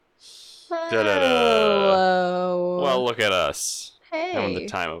Da-da-da. Hello. Well, look at us. Having the Hey.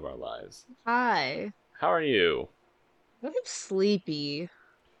 time of our lives. Hi. How are you? I'm sleepy.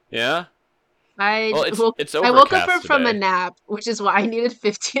 Yeah? I Well, j- woke it's I woke up overcast from a today. nap, which is why I needed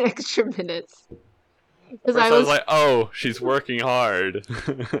 15 extra minutes At because first I was like, oh, she's working hard.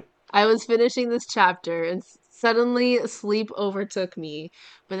 I was finishing this chapter and suddenly sleep overtook me.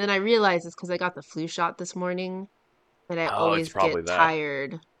 But then I realized it's because I got the flu shot this morning, and I Oh, it's always probably get that.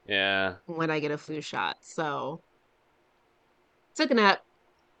 tired Yeah. when I get a flu shot. So took a nap,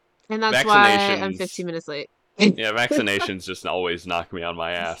 and that's why I'm 15 Vaccinations. minutes late. Yeah, vaccinations just always knock me on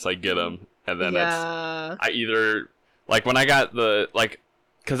my ass. I get them. And then Yeah. I either, like when I got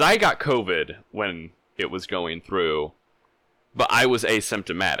because I got COVID when it was going through, but I was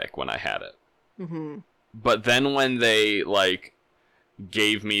asymptomatic when I had it. hmm But then when they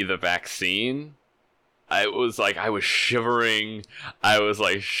gave me the vaccine, I was shivering, I was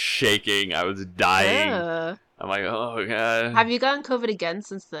like shaking, I was dying. Yeah. I'm like, oh god. Have you gotten COVID again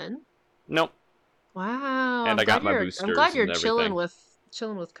since then? Nope. Wow, And I got my I'm glad boosters you're and everything.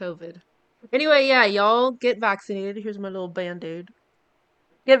 chilling with COVID. Anyway, yeah, y'all get vaccinated. Here's my little band-aid.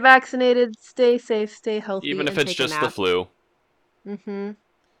 Get vaccinated, stay safe, stay healthy, Even if and it's take a just the nap. flu. Mm-hmm.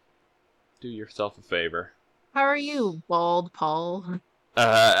 Do yourself a favor. How are you, bald Paul?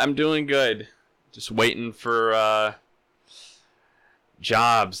 I'm doing good. Just waiting for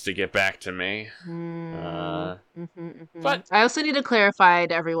jobs to get back to me. Hmm. Uh, Mm-hmm. but I also need to clarify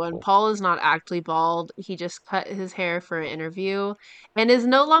to everyone, Paul is not actually bald. He just cut his hair for an interview and is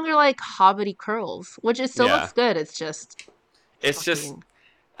no longer like hobbity curls, which it still yeah, looks good. It's just it's just. fucking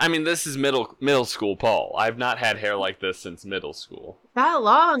I mean, this is middle school Paul. I've not had hair like this since middle school. that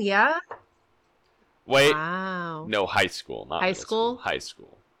long, yeah? Wait, Wow. no, high school, not High middle school. school? High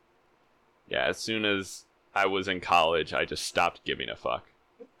school. Yeah, as soon as I was in college, I just stopped giving a fuck.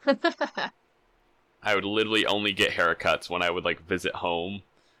 I would literally only get haircuts when I would visit home,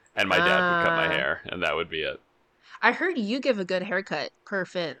 and my dad would cut my Ah, hair, and that would be it. I heard you give a good haircut per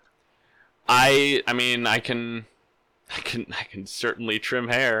fin. I mean, I can certainly trim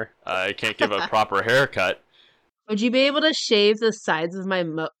hair. I can't give a proper haircut. Would you be able to shave the sides of my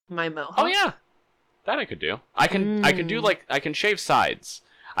Oh mohawk? yeah, that I could do. I can do Mm, I can shave sides.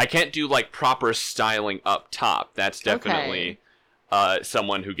 I can't do proper styling up top. That's okay. definitely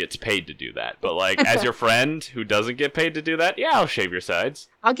someone who gets paid to do that. But as your friend who doesn't get paid to do that, yeah, I'll shave your sides.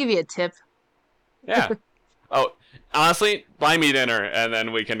 I'll give you a tip. Yeah. Oh, honestly, buy me dinner and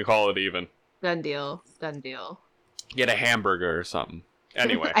then we can call it even. Done deal. Done deal. Get a hamburger or something.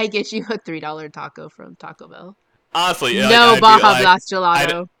 Anyway, I get you a $3 taco from Taco Bell. honestly, No I'd be Baja Blast I'd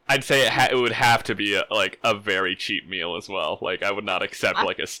gelato. I'd say it would have to be a very cheap meal as well. I would not accept I,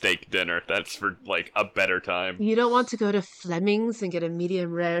 a steak dinner. That's for a better time. you don't want to go to Fleming's and get a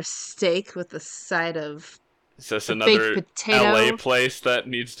medium rare steak with a side of Is this a baked another LA potato? place that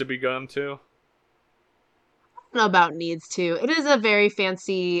needs to be gone to? I don't know about needs to. It is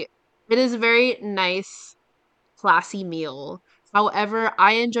a very nice, classy meal. However,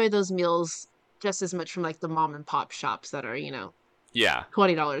 I enjoy those meals just as much from like the mom and pop shops that are, Yeah.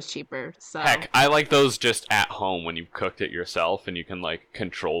 $20 cheaper. So, Heck, I like those just at home when you've cooked it yourself and you can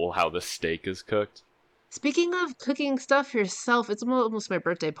control how the steak is cooked. speaking of cooking stuff yourself, it's almost my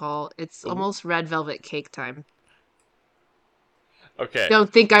birthday, Paul. It's Ooh. almost red velvet cake time. Okay.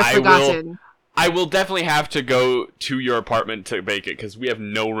 Don't think I've I will forgotten. I will definitely have to go to your apartment to bake it because we have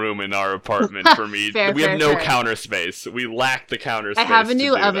no room in our apartment for me. Fair, We have fair, no fair. counter space. We lack the counter I have space a to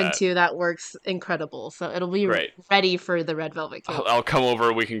new do oven that. too that works incredible. So it'll be Great. ready for the red velvet cake. I'll come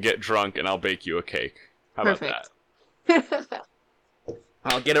over, we can get drunk, and I'll bake you a cake. How about that? Perfect.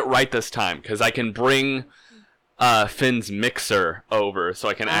 I'll get it right this time because I can bring Finn's mixer over so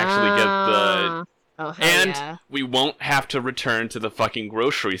I can actually get the. Ah. Oh, hell And yeah. we won't have to return to the fucking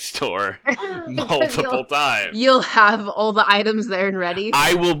grocery store Because multiple times. you'll have all the items there and ready.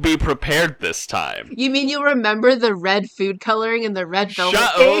 I will be prepared this time. You mean you'll remember the red food coloring and the red velvet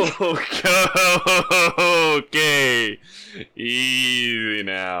Shut cake? okay. Easy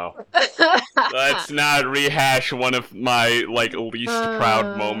now. Let's not rehash one of my least proud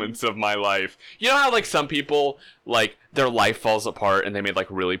Uh, moments of my life. You know how some people their life falls apart and they made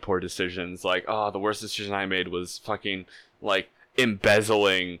really poor decisions. Oh, the worst decision I made was fucking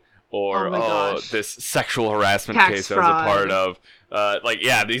embezzling oh or my gosh. this sexual harassment Tax case I was a part fraud. of.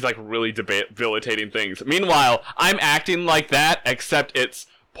 Yeah, these really debilitating things. Meanwhile, I'm acting like that, except it's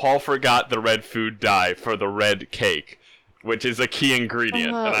Paul forgot the red food dye for the red cake. which is a key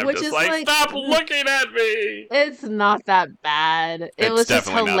ingredient. And I'm which just is like, stop looking at me! It's not that bad. It It's was just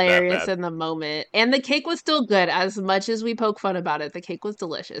definitely not that hilarious bad. in the moment. And the cake was still good. As much as we poke fun about it, the cake was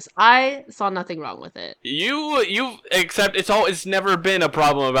delicious. I saw nothing wrong with it. Except it's never been a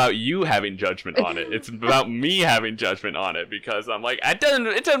problem about you having judgment on it. It's about me having judgment on it, because I'm like, it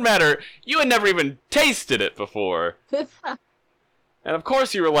doesn't matter. You had never even tasted it before. And of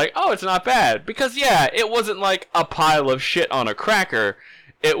course you were like, oh, it's not bad. Because yeah, it wasn't like a pile of shit on a cracker.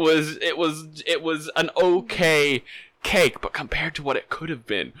 It was an okay cake, but compared to what it could have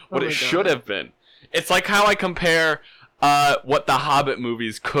been, what it should have been. It's like how I compare what the Hobbit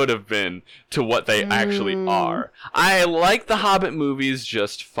movies could have been to what they actually are. I like the Hobbit movies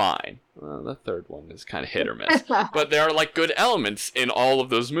just fine. The third one is kind of hit or miss. But there are like good elements in all of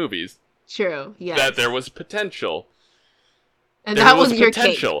those movies. True, yes. That there was potential. And that was your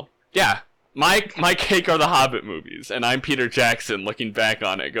potential. Cake. Yeah. My cake are the Hobbit movies, and I'm Peter Jackson looking back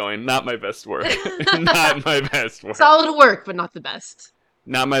on it going, not my best work. Not my best work. Solid work, but not the best.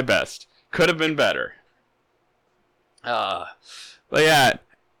 Not my best. Could have been better. But yeah,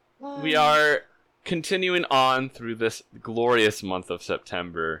 we are continuing on through this glorious month of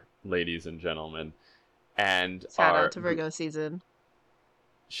September, ladies and gentlemen. And shout out to Virgo season.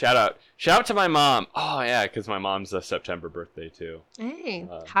 Shout out to my mom. Oh yeah, because my mom's a September birthday too. Hey,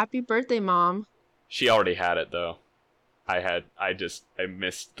 happy birthday, Mom. She already had it though. I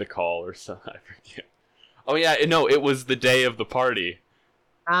missed the call or something. I forget. Oh yeah, no, it was the day of the party.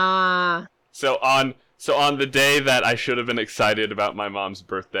 So on the day that I should have been excited about my mom's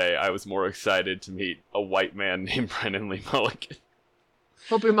birthday, I was more excited to meet a white man named Brennan Lee Mulligan.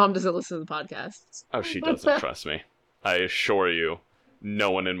 Hope your mom doesn't listen to the podcast. Oh, she doesn't, trust me. I assure you.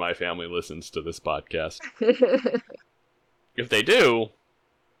 No one in my family listens to this podcast. If they do,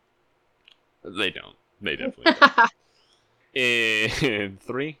 they don't. They definitely don't. In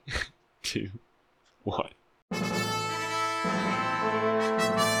 3, 2, 1.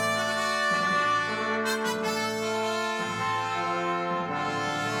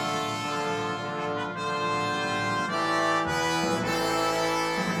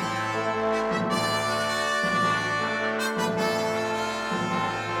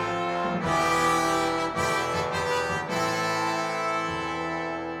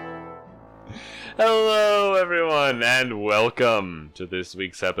 Hello, everyone, and welcome to this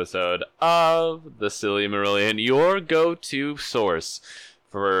week's episode of The Silly Marillion, your go-to source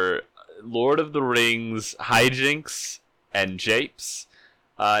for Lord of the Rings hijinks and japes.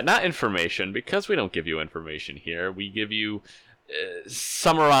 Not information, because we don't give you information here. We give you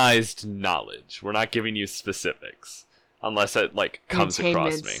summarized knowledge. We're not giving you specifics, unless it, comes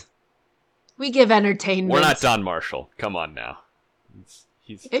across me. We give entertainment. We're not Don Marshall. Come on now.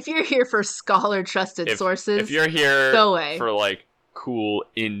 If you're here for scholar-trusted sources, if you're here go away. For cool,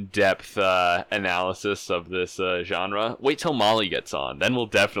 in-depth analysis of this genre, wait till Molly gets on. Then we'll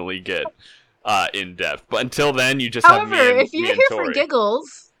definitely get in-depth. But until then, you just have me and if you're here for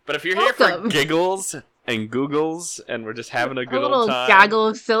giggles, but if you're here for giggles and googles, and we're just having a good old time, gaggle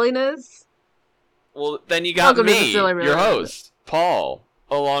of silliness, well, then you got me, your host, Paul,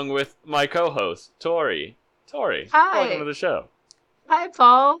 along with my co-host, Tori. Hi. Welcome to the show. Hi,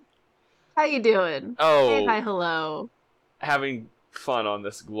 Paul. How you doing? Oh. Hey, hi, hello. Having fun on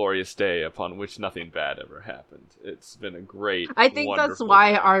this glorious day upon which nothing bad ever happened. It's been a great, I think that's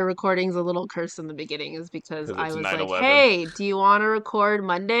why our recording's a little cursed in the beginning, is because I was 9/11. Like, hey, do you want to record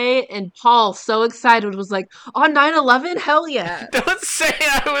Monday? And Paul, so excited, was like, on 9/11? Hell yeah. Don't say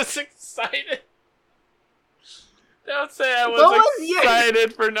I was excited. Don't say I was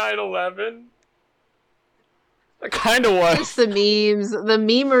excited for 9/11. I kind of was. Just the memes, the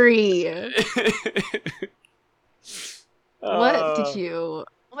memery.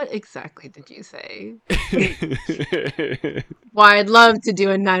 What exactly did you say? Well, I'd love to do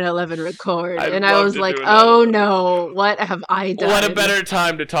a 9/11 record. And I was like, oh no, what have I done? What a better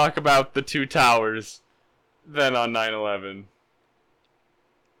time to talk about the two towers than on 9/11.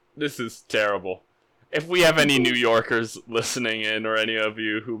 This is terrible. If we have any New Yorkers listening in, or any of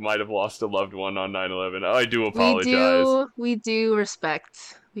you who might have lost a loved one on 9/11, I do apologize. We do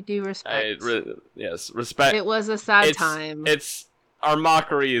respect. We do respect. Yes, respect. It was a sad time. Our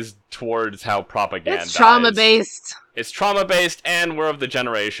mockery is towards how propaganda It's trauma-based. It's trauma-based, and we're of the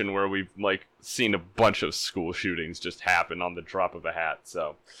generation where we've, seen a bunch of school shootings just happen on the drop of a hat,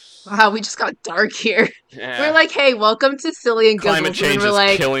 so... Wow, we just got dark here. Yeah. We're like, hey, welcome to Silly and Googles. Climate change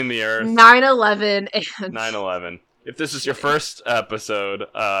is killing the earth. 9/11 and... 9/11. If this is your first episode,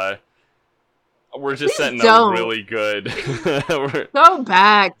 We're just Please setting a don't. really good. we're- Go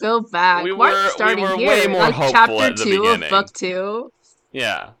back, go back. we Why are you were we starting were way here? more Like hopeful chapter at the 2 of book beginning. 2?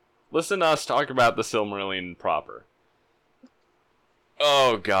 Yeah, listen to us talk about the Silmarillion proper.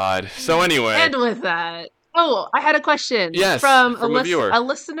 Oh God. So anyway, And with that, oh, I had a question yes, from from a viewer a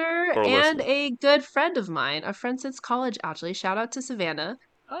listener or a and listener. a good friend of mine, a friend since college, actually. Shout out to Savannah.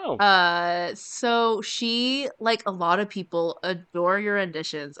 Oh, So she, like a lot of people, adore your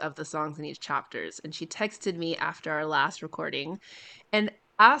renditions of the songs in each chapters, and she texted me after our last recording and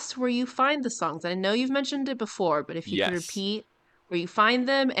asked where you find the songs. I know you've mentioned it before, but if you could yes. repeat where you find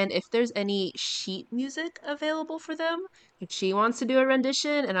them and if there's any sheet music available for them, if she wants to do a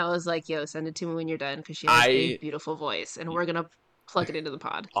rendition. And I was like, yo, send it to me when you're done because she has a I beautiful voice and we're gonna plug it into the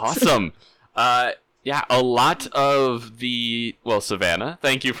pod. Awesome. Yeah, a lot of the Savannah,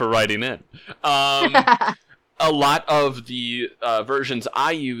 thank you for writing in. A lot of the versions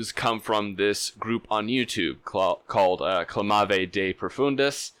I use come from this group on YouTube called Clamave de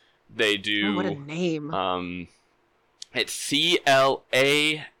Profundis. They Oh, what a do it's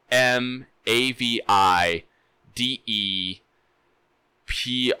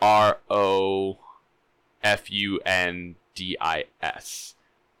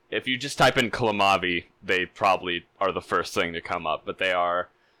If you just type in Kalamavi, they probably are the first thing to come up. But they are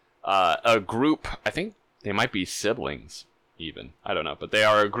a group. I think they might be siblings, even. I don't know. But they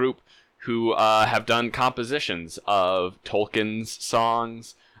are a group who have done compositions of Tolkien's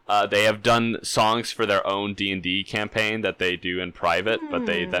songs. They have done songs for their own D&D campaign that they do in private, but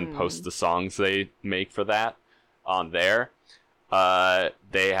they then post the songs they make for that on there.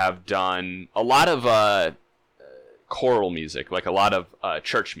 They have done a lot of choral music, like a lot of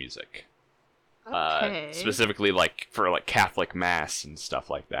church music. Okay. Specifically like for like Catholic Mass and stuff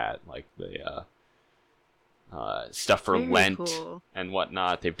like that. Like the stuff for Very Lent cool. and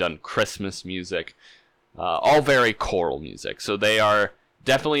whatnot. They've done Christmas music. All very choral music. So they are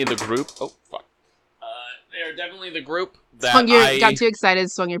definitely the group. Oh, fuck. They are definitely the group that Got too excited,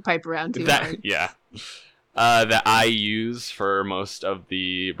 swung your pipe around too hard. Yeah. That I use for most of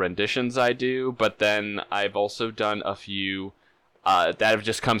the renditions I do, but then I've also done a few that have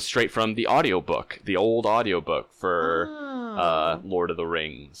just come straight from the audiobook, the old audiobook for Lord of the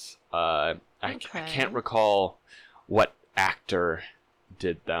Rings. I can't recall what actor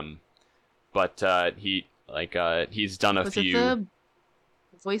did them, but he's done a few. Was it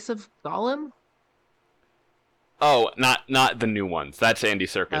the voice of Gollum? Oh, not the new ones. That's Andy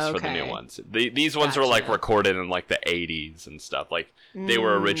Serkis for the new ones. These ones were like recorded in like the 80s and stuff. Like they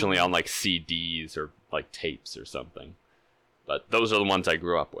were originally on like CDs or like tapes or something. But those are the ones I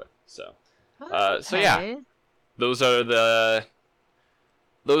grew up with. So yeah. Those are the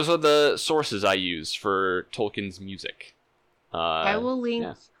sources I use for Tolkien's music. I will link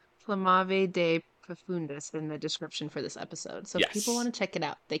Clamave de Profundis in the description for this episode. So if people want to check it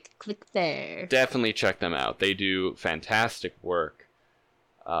out, they can click there. Definitely check them out. They do fantastic work.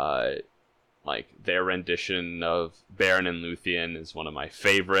 Like their rendition of Beren and Luthien is one of my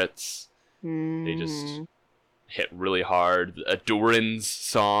favorites. They just hit really hard. Durin's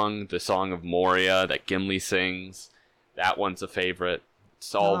song, the Song of Moria that Gimli sings, that one's a favorite.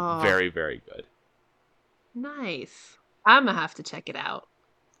 It's all very, very good. Nice. I'm gonna have to check it out.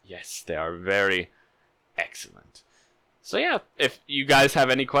 Yes, they are very excellent. So yeah, if you guys have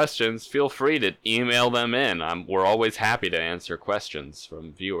any questions, feel free to email them in. We're always happy to answer questions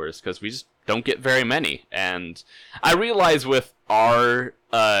from viewers because we just don't get very many. And I realize with our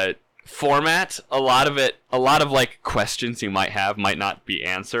format, a lot of like questions you might have might not be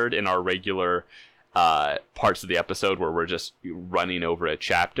answered in our regular parts of the episode where we're just running over a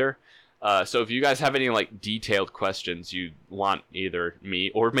chapter. So if you guys have any like detailed questions you want either me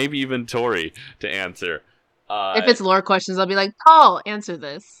or maybe even Tori to answer. If it's lore questions, I'll be like, Paul, answer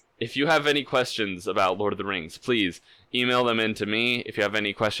this. If you have any questions about Lord of the Rings, please email them in to me. If you have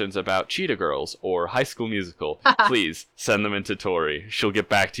any questions about Cheetah Girls or High School Musical, please send them in to Tori. She'll get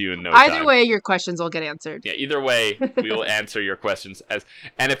back to you in no time. Either way, your questions will get answered. Yeah, either way, we will answer your questions.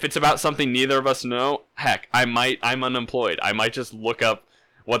 And if it's about something neither of us know, heck, I'm unemployed. I might just look up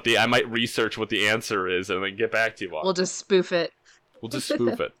I might research what the answer is and then get back to you all. We'll just spoof it.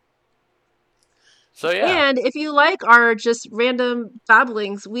 So yeah. And if you like our just random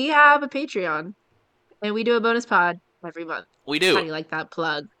babblings, we have a Patreon. And we do a bonus pod every month. We do. How do you like that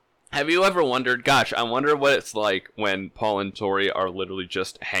plug? Have you ever wondered, gosh, I wonder what it's like when Paul and Tori are literally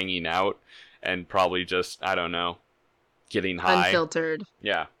just hanging out and probably just, I don't know, getting high. Unfiltered.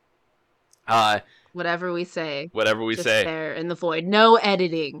 Yeah. Whatever we say. Whatever we say. There in the void. No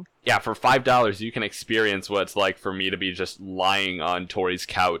editing. yeah, for $5, you can experience what it's like for me to be just lying on Tori's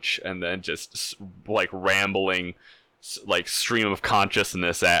couch and then just like rambling, like stream of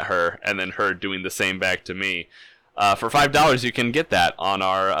consciousness at her, and then her doing the same back to me. For $5, you can get that on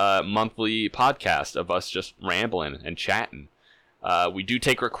our monthly podcast of us just rambling and chatting. We do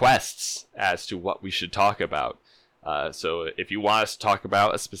take requests as to what we should talk about. So if you want us to talk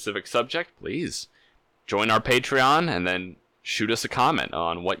about a specific subject, please join our Patreon and then shoot us a comment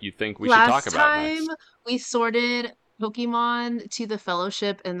on what you think we should talk about Last next. time we sorted Pokemon to the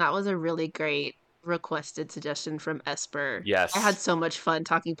Fellowship, and that was a really great requested suggestion from Esper. Yes. I had so much fun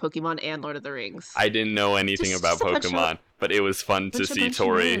talking Pokemon and Lord of the Rings. I didn't know anything Just about a bunch of- Pokemon, but it was fun to bunch of see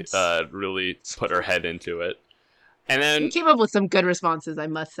Tori nerds. really put her head into it. And We then, came up with some good responses, I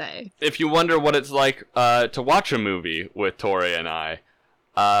must say. if you wonder what it's like to watch a movie with Tori and I,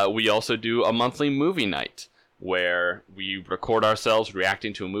 we also do a monthly movie night where we record ourselves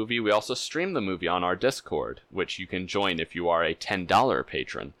reacting to a movie. We also stream the movie on our Discord, which you can join if you are a $10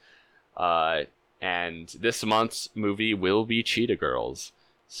 patron. And this month's movie will be Cheetah Girls.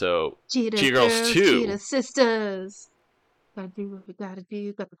 So, Cheetah Girls 2. Cheetah sisters. Gotta do what we gotta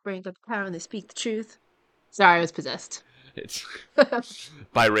do. Got the brain, got the power, and they speak the truth. Sorry, I was possessed. It's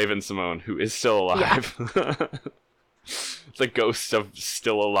by Raven Simone, who is still alive. The ghost of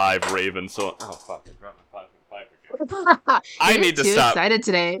still alive Raven. So, oh fuck! I dropped my pipe again. I need to too stop excited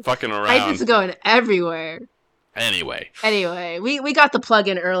today. fucking Hype is around. going everywhere. Anyway, we got the plug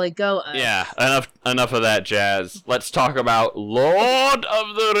in early. Go us. yeah, enough of that jazz. Let's talk about Lord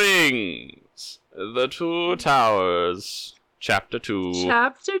of the Rings, The Two Towers, Chapter 2.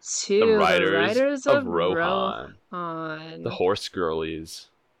 Chapter 2. The The Riders Riders of of Rohan. Rohan. The Horse Girlies.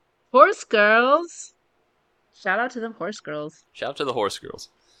 Horse Girls. Shout out to them horse girls. Shout out to the Horse Girls.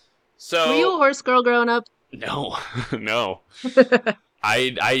 So, Were you a horse girl growing up? no, no.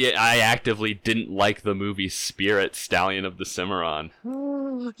 I actively didn't like the movie Spirit, Stallion of the Cimarron.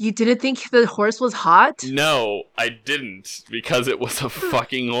 You didn't think the horse was hot? No, I didn't, because it was a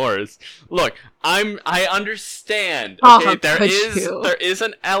fucking horse. Look, I understand. Oh, Okay, could you? there is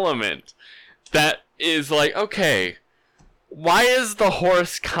an element that is like, okay, why is the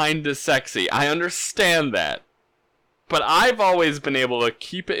horse kinda sexy? I understand that. But I've always been able to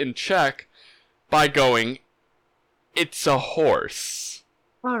keep it in check by going, it's a horse.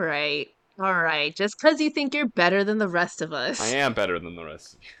 All right. Just because you think you're better than the rest of us. I am better than the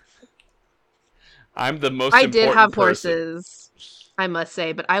rest of you. I'm the most I important did have person. horses, I must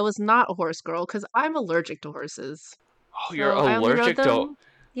say, but I was not a horse girl because I'm allergic to horses. Oh, you're So I only rode allergic to... them-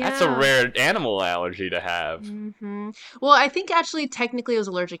 That's a Yeah. rare animal allergy to have. Well, I think actually technically I was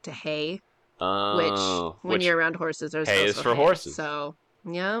allergic to hay, Oh, when you're around horses, there's hay also is for horses. So,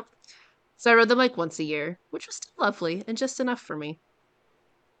 yeah. So I rode them like once a year, which was still lovely and just enough for me.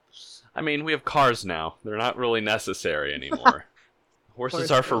 I mean, we have cars now. They're not really necessary anymore. Horses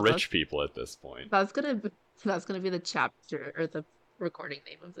Horse are for girls, rich people at this point. That's gonna be the chapter or the recording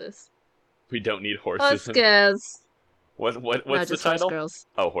name of this. We don't need horses. Horse girls. What's No, the just title? horse girls.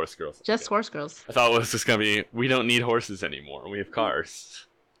 Oh, Horse Girls. Just Okay. horse girls. I thought it was just gonna be, we don't need horses anymore. We have cars.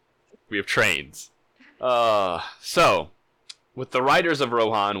 We have trains. So, with the Riders of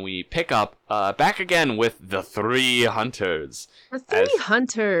Rohan, we pick up back again with the Three Hunters The three As-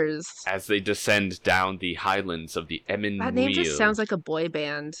 hunters. as they descend down the highlands of the Emyn That name Muil. just sounds like a boy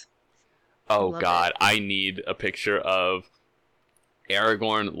band. Oh love god, I need a picture of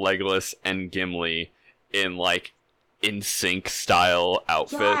Aragorn, Legolas, and Gimli in like in sync style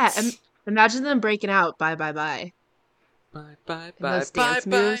outfits. Yeah, imagine them breaking out. Bye, bye, bye. Bye bye And those bye dance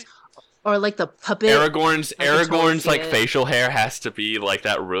bye. moves. Or like the puppet. Aragorn's I can totally see like it. facial hair has to be like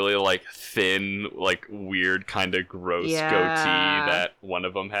that really like thin, like weird kind of gross Yeah. goatee that one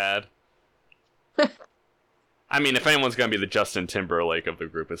of them had. I mean, if anyone's gonna be the Justin Timberlake of the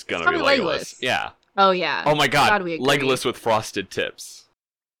group, it's gonna be probably Legolas. Legolas. Yeah. Oh yeah. Oh my god, God, we agree. Legolas with frosted tips.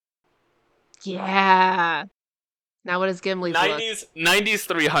 Yeah. Now what does Gimli's look? 90s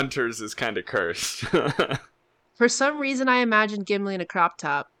Three Hunters is kind of cursed. For some reason, I imagine Gimli in a crop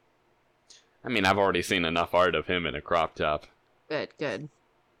top. I mean, I've already seen enough art of him in a crop top, Good.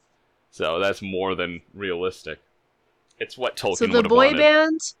 so that's more than realistic. It's what Tolkien So would the have boy wanted.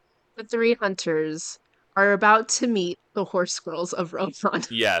 band, the three hunters, are about to meet the horse girls of Rohan.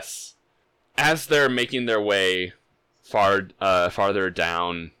 Yes. As they're making their way farther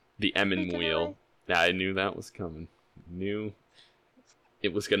down the Emyn Making Muil. their Yeah, I knew that was coming. Knew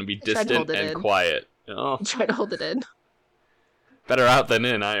it was going to be I tried to distant hold it and in. quiet. Oh, Try to hold it in. better out than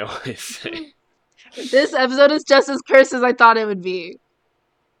in, I always say. This episode is just as cursed as I thought it would be.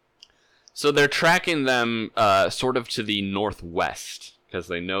 So they're tracking them sort of to the northwest, because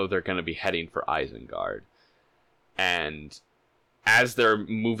they know they're going to be heading for Isengard. And as they're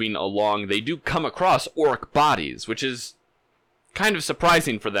moving along, they do come across orc bodies, which is kind of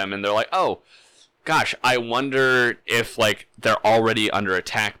surprising for them. And they're like, oh, gosh, I wonder if, like, they're already under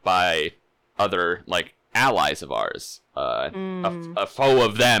attack by other, like, allies of ours. A foe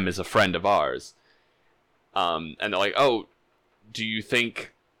of them is a friend of ours. And they're like, oh, do you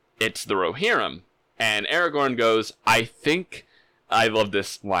think it's the Rohirrim? And Aragorn goes, I love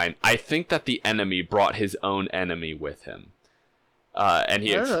this line, I think that the enemy brought his own enemy with him. And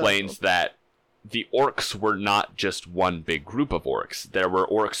he explains that the orcs were not just one big group of orcs. There were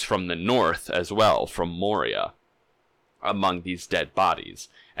orcs from the north as well, from Moria, among these dead bodies.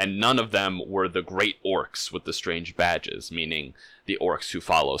 And none of them were the great orcs with the strange badges, meaning the orcs who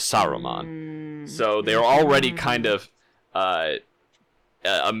follow Saruman. So they were already kind of a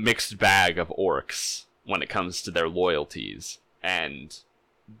mixed bag of orcs when it comes to their loyalties. And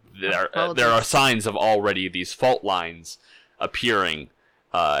there are signs of already these fault lines appearing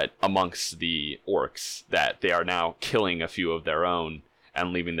amongst the orcs, that they are now killing a few of their own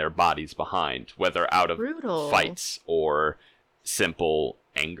and leaving their bodies behind, whether out of fights or simple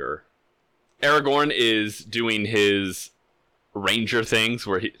anger. Aragorn is doing his ranger things,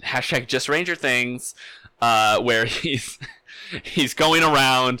 where hashtag just ranger things, where he's going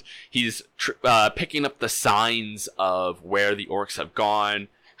around, he's picking up the signs of where the orcs have gone,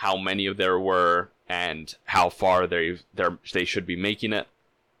 how many of there were, and how far they should be making it.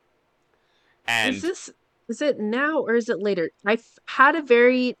 And is it now or is it later? I had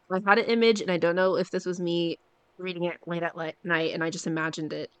an image, and I don't know if this was me reading it late at night, and I just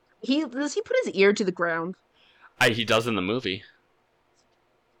imagined it. Does he put his ear to the ground? He does in the movie.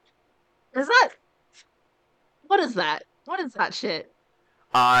 What is that? What is that shit?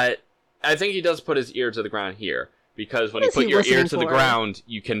 I think he does put his ear to the ground here, because when you put your ear to the ground,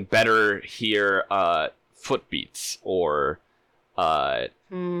 you can better hear footbeats or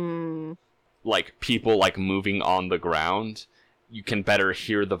like people like moving on the ground. You can better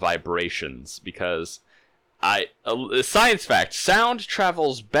hear the vibrations, because a science fact, sound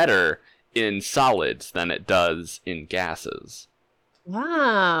travels better in solids than it does in gases.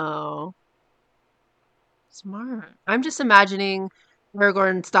 Wow. Smart. I'm just imagining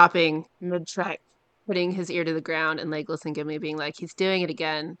Aragorn stopping mid-trek, putting his ear to the ground, and Legolas and Gimli being like, he's doing it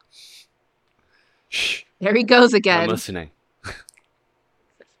again. Shh. There he goes again. I'm listening.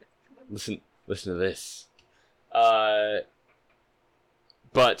 Listen to this.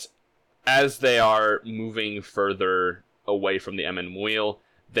 But as they are moving further away from the Emyn Muil,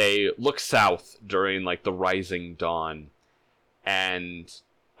 they look south during like the rising dawn. And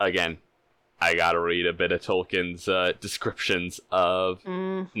again, I gotta read a bit of Tolkien's descriptions of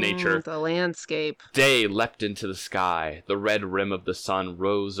nature. The landscape. Day leapt into the sky. The red rim of the sun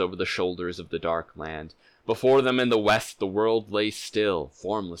rose over the shoulders of the dark land. Before them in the west, the world lay still,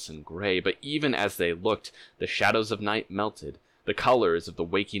 formless and gray. But even as they looked, the shadows of night melted. The colors of the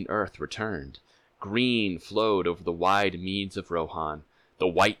waking earth returned. Green flowed over the wide meads of Rohan. The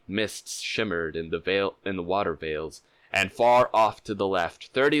white mists shimmered in the water vales. And far off to the left,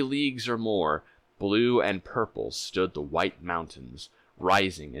 30 leagues or more, blue and purple stood the white mountains,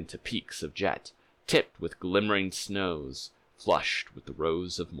 rising into peaks of jet, tipped with glimmering snows, flushed with the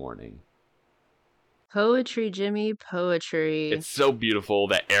rose of morning. Poetry, Jimmy, poetry. It's so beautiful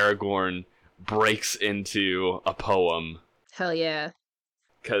that Aragorn breaks into a poem. Hell yeah.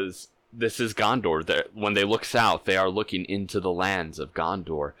 Because this is Gondor. When they look south, they are looking into the lands of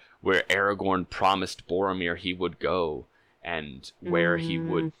Gondor, where Aragorn promised Boromir he would go, and where he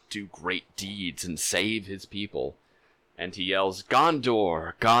would do great deeds and save his people. And he yells,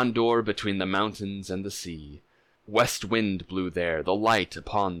 Gondor, Gondor between the mountains and the sea. West wind blew there, the light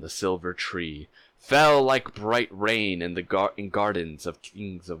upon the silver tree fell like bright rain in in gardens of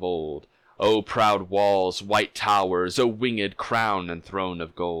kings of old. O proud walls, white towers, O winged crown and throne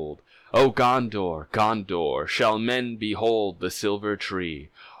of gold. O Gondor, Gondor, shall men behold the silver tree,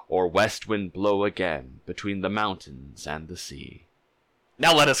 or west wind blow again between the mountains and the sea.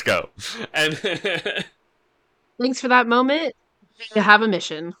 Now let us go. And thanks for that moment. You have a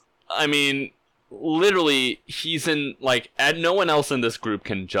mission. I mean, literally, he's in, like, and no one else in this group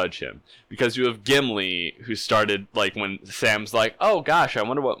can judge him. Because you have Gimli, who started, like, when Sam's like, oh gosh, I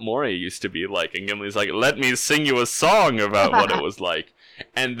wonder what Moria used to be like. And Gimli's like, let me sing you a song about what it was like.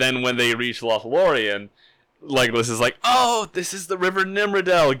 And then when they reach Lothlorien, Legolas is like, oh, this is the River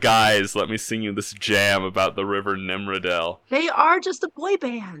Nimrodel, guys. Let me sing you this jam about the River Nimrodel. They are just a boy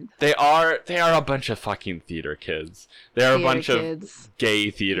band. They are a bunch of fucking theater kids. They are a bunch of gay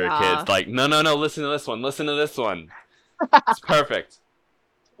theater kids. Like, no, listen to this one. Listen to this one. It's perfect.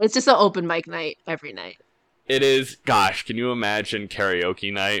 It's just an open mic night every night. It is. Gosh, can you imagine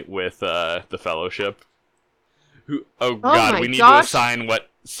karaoke night with the Fellowship? Oh Oh God, my we need to gosh. assign what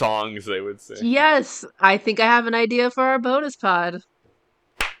songs they would sing. Yes, I think I have an idea for our bonus pod.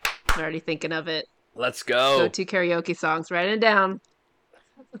 I'm already thinking of it. Let's go. Go-to karaoke songs. Write it down.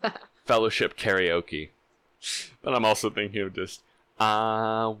 Fellowship karaoke. But I'm also thinking of just,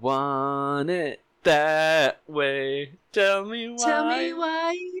 I want it that way. Tell me why. Tell me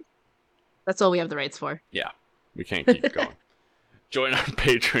why. That's all we have the rights for. Yeah, we can't keep going. Join our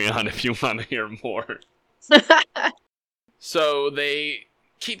Patreon if you want to hear more. So they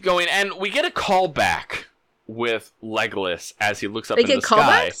keep going, and we get a call back with Legolas as he looks up They in get the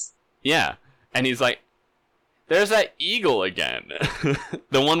sky. callbacks? Yeah, and he's like, "There's that eagle again,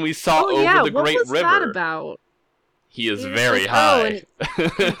 the one we saw over yeah, the what Great was River." that about? He is He was very like, high.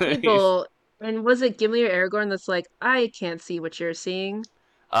 Eagle. And was it Gimli or Aragorn that's like, I can't see what you're seeing?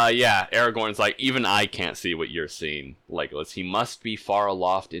 Yeah, Aragorn's like, even I can't see what you're seeing, Legolas. He must be far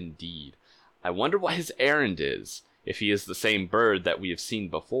aloft indeed. I wonder what his errand is, if he is the same bird that we have seen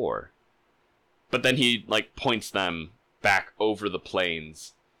before. But then he, like, points them back over the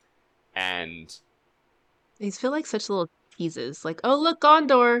plains, and... These feel like such little teases. Like, oh, look,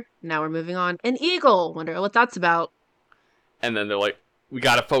 Gondor. Now we're moving on. An eagle. Wonder what that's about. And then they're like, we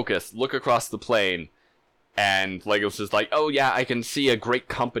gotta focus. Look across the plain. And Legolas is like, oh yeah, I can see a great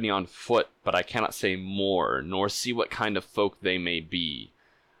company on foot, but I cannot say more, nor see what kind of folk they may be.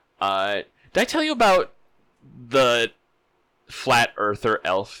 Did I tell you about the flat earther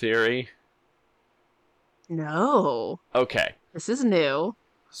elf theory? No. Okay. This is new.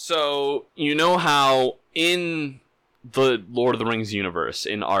 So, you know how in the Lord of the Rings universe,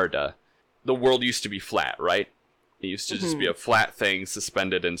 in Arda, the world used to be flat, right? It used to just be a flat thing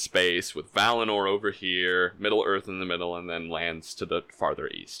suspended in space with Valinor over here, Middle Earth in the middle, and then lands to the farther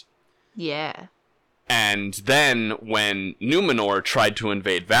east. Yeah. And then when Numenor tried to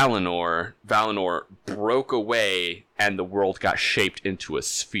invade Valinor, Valinor broke away and the world got shaped into a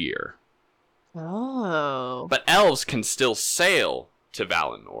sphere. Oh. But elves can still sail to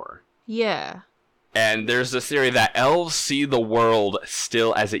Valinor. Yeah. And there's this theory that elves see the world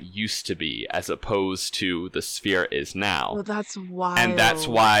still as it used to be, as opposed to the sphere is now. Oh, that's wild. And that's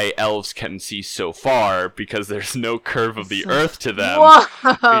why elves can see so far, because there's no curve of the earth to them. Whoa!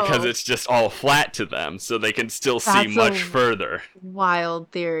 Because it's just all flat to them, so they can still see much further.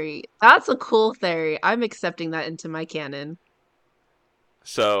 Wild theory. That's a cool theory. I'm accepting that into my canon.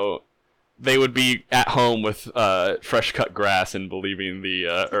 So they would be at home with fresh cut grass and believing the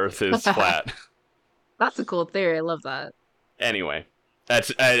earth is flat. That's a cool theory. I love that. Anyway,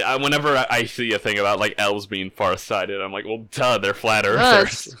 that's whenever I see a thing about like elves being farsighted, I'm like, well, duh, they're flat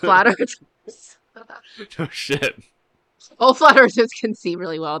earthers. Flat earthers. Oh shit. All flat earthers can see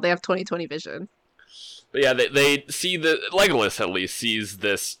really well. They have 20/20 vision. But yeah, they see Legolas at least sees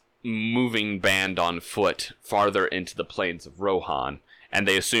this moving band on foot farther into the plains of Rohan, and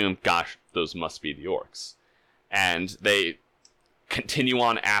they assume, gosh, those must be the orcs. And they continue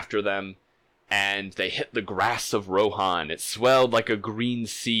on after them, and they hit the grass of Rohan. It swelled like a green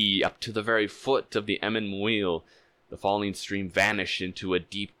sea up to the very foot of the Emyn Muil. The falling stream vanished into a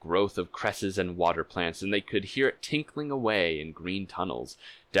deep growth of cresses and water plants, and they could hear it tinkling away in green tunnels,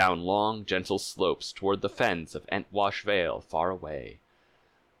 down long, gentle slopes toward the fens of Entwash Vale, far away.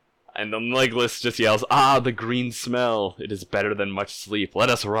 And then Legolas just yells, "Ah, the green smell! It is better than much sleep. Let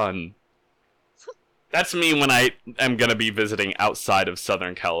us run." That's me when I am going to be visiting outside of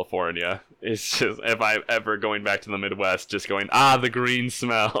Southern California. It's just, if I'm ever going back to the Midwest, just going, "Ah, the green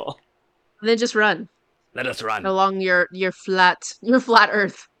smell." And then just run. Let us run. Along your flat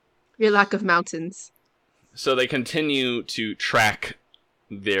earth. Your lack of mountains. So they continue to track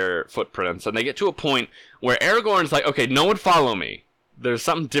their footprints, and they get to a point where Aragorn's like, okay, no one follow me. There's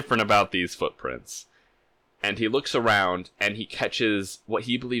something different about these footprints. And he looks around, and he catches what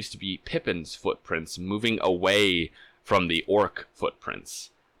he believes to be Pippin's footprints moving away from the orc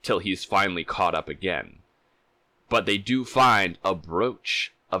footprints, till he's finally caught up again. But they do find a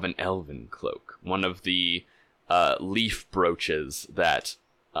brooch of an elven cloak, one of the leaf brooches that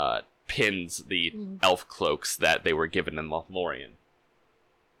pins the elf cloaks that they were given in Lothlorien.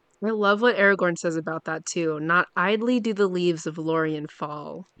 I love what Aragorn says about that too. Not idly do the leaves of Lorien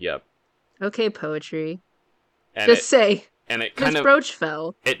fall. Yep. Okay, poetry. And Just say. And it His brooch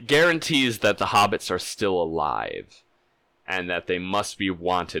fell. It guarantees that the hobbits are still alive, and that they must be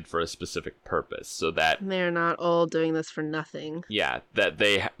wanted for a specific purpose, so that they're not all doing this for nothing. Yeah, that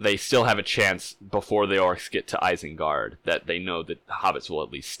they still have a chance before the orcs get to Isengard, that they know that the hobbits will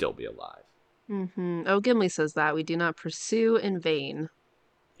at least still be alive. Oh, Gimli says that. We do not pursue in vain.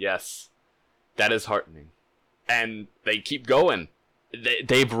 Yes. That is heartening. And they keep going.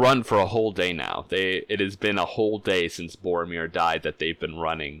 They've run for a whole day now. It has been a whole day since Boromir died that they've been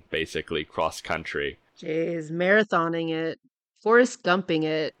running, basically, cross-country. Jeez, marathoning it. Forrest Gumping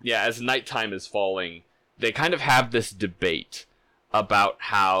it. Yeah, as nighttime is falling, they kind of have this debate about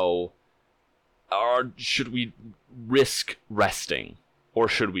how should we risk resting or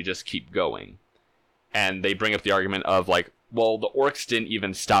should we just keep going? And they bring up the argument of like, well, the orcs didn't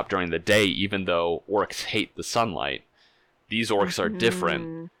even stop during the day, even though orcs hate the sunlight. These orcs are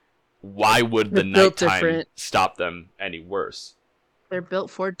different. Why would the nighttime stop them any worse? They're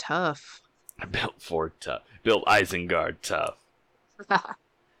built for tough. Built for tough. Built Isengard tough.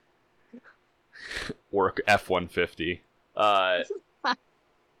 Orc F-150.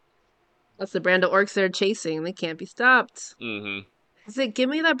 That's the brand of orcs they're chasing. They can't be stopped. Mm-hmm.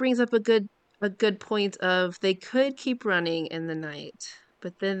 Gimli that brings up a good point of they could keep running in the night,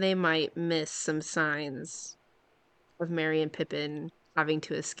 but then they might miss some signs of Merry and Pippin having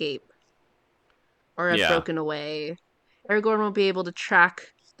to escape or have broken away. Aragorn won't be able to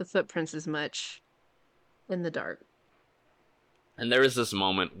track the footprints as much in the dark. And there is this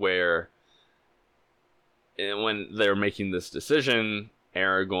moment where when they're making this decision,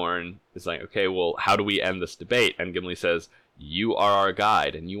 Aragorn is like, okay, well, how do we end this debate? And Gimli says, you are our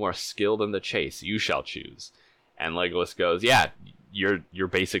guide, and you are skilled in the chase. You shall choose. And Legolas goes, yeah, you're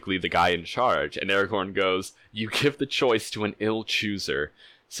basically the guy in charge. And Aragorn goes, you give the choice to an ill chooser.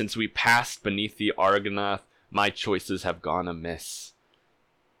 Since we passed beneath the Argonath, my choices have gone amiss.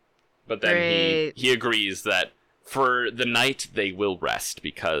 But then he agrees that for the night they will rest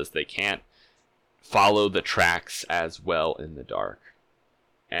because they can't follow the tracks as well in the dark.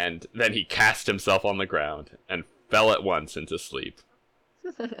 And then he cast himself on the ground and fell at once into sleep.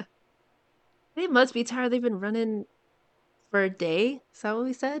 They must be tired. They've been running for a day. Is that what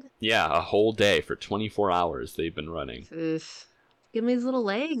we said? Yeah, a whole day. For 24 hours they've been running. Give me his little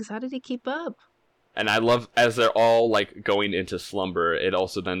legs. How did he keep up? And I love, as they're all, like, going into slumber, it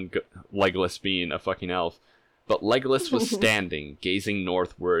also then, Legolas being a fucking elf, but Legolas was standing, gazing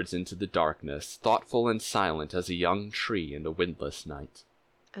northwards into the darkness, thoughtful and silent as a young tree in a windless night.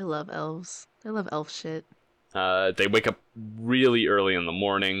 I love elves. I love elf shit. They wake up really early in the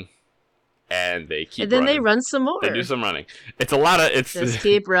morning, and they keep And then running. They run some more. They do some running. It's a lot of... Just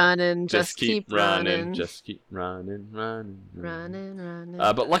keep running. Just keep running. Just keep running.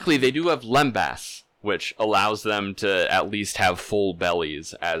 But luckily, they do have lembas, which allows them to at least have full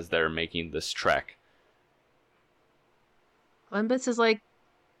bellies as they're making this trek. Lembas is like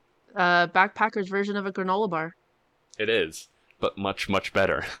a backpacker's version of a granola bar. It is, but much, much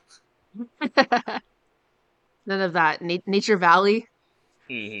better. None of that. Nature Valley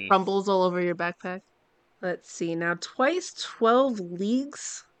Mm-hmm. crumbles all over your backpack. Let's see. Now, twice 12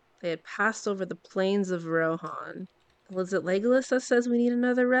 leagues they had passed over the plains of Rohan. Was it Legolas that says we need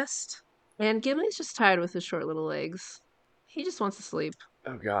another rest? And Gimli's just tired with his short little legs. He just wants to sleep.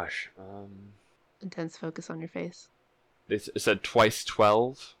 Oh, gosh. Intense focus on your face. They said twice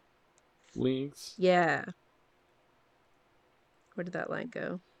 12 leagues? Yeah. Where did that line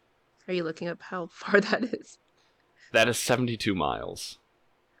go? Are you looking up how far that is? That is 72 miles.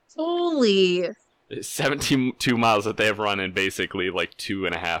 Holy! It's 72 miles that they have run in basically like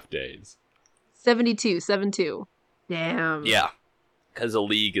 2.5 days. 72. Damn. Yeah. Because a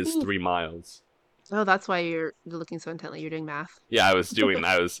league is 3 miles. Oh, that's why you're looking so intently. You're doing math. Yeah, I wasn't doing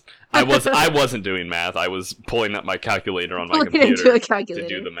math. I was pulling up my calculator on my computer to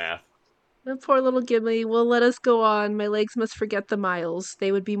do the math. The poor little Gimli. Well, let us go on. My legs must forget the miles.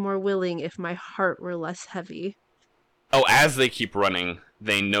 They would be more willing if my heart were less heavy. Oh, as they keep running,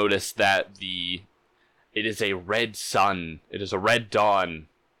 they notice that it is a red sun. It is a red dawn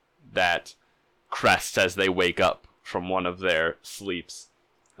that crests as they wake up from one of their sleeps.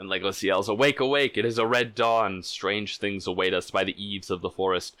 And Legolas yells, awake, awake, it is a red dawn. Strange things await us by the eaves of the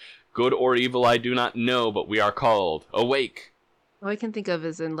forest. Good or evil I do not know, but we are called. Awake. All I can think of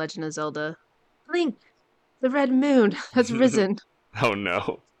is in Legend of Zelda. Link, the red moon has risen. Oh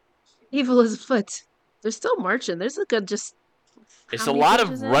no. Evil is afoot. They're still marching. There's a good just... It's a lot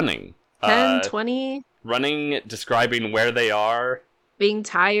of running. 10, 20? Running, describing where they are. Being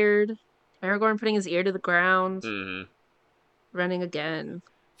tired. Aragorn putting his ear to the ground. Mm-hmm. Running again.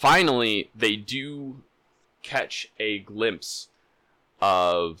 Finally, they do catch a glimpse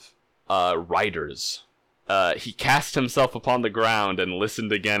of riders. He cast himself upon the ground and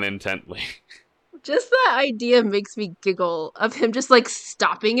listened again intently. Just that idea makes me giggle of him just like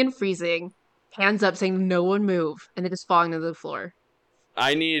stopping and freezing, hands up saying no one move, and then just falling to the floor.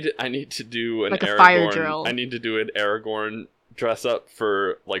 I need to do an like a Aragorn. fire drill. I need to do an Aragorn dress up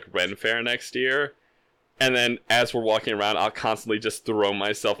for like Ren Fair next year, and then as we're walking around, I'll constantly just throw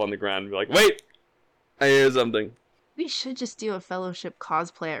myself on the ground and be like, "Wait, I hear something." We should just do a fellowship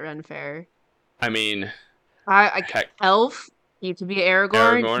cosplay at Ren Fair. I mean, I heck, Elf, you to be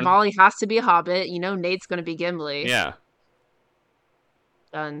Aragorn. Aragorn. Molly has to be a Hobbit. You know, Nate's gonna be Gimli. Yeah,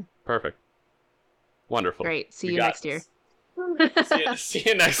 Done. perfect, wonderful. Great. See We you got next year. this. See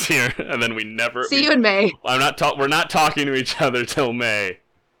you next year, and then we never. See you in May. We're not talking to each other till May.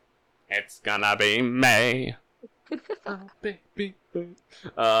 It's gonna be May. Oh, baby.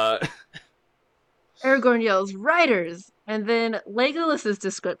 Aragorn yells, "Riders!" And then Legolas's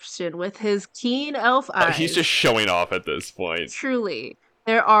description with his keen elf eyes. He's just showing off at this point. Truly.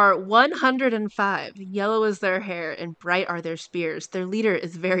 There are 105. Yellow is their hair, and bright are their spears. Their leader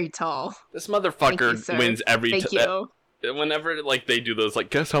is very tall. This motherfucker wins every Thank you. whenever like they do those, like,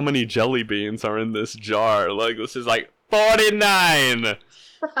 guess how many jelly beans are in this jar? Like, this is like 49.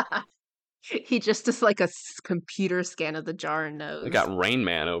 He just does like a computer scan of the jar and knows. I got Rain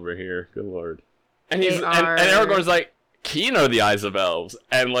Man over here. Good lord. And They and are- Aragorn's like, keen are the eyes of elves.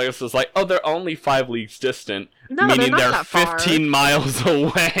 And Legolas is like, oh, they're only 5 leagues distant. No, meaning they're not that far. 15 miles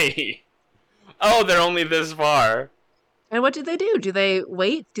away. Oh, they're only this far. And what do? Do they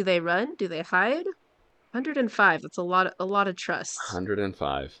wait? Do they run? Do they hide? 105. That's a lot of trust.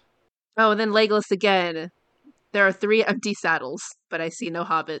 105. Oh, and then Legolas again. There are 3 empty saddles, but I see no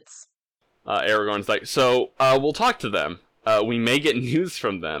hobbits. Aragorn's like, so, we'll talk to them. We may get news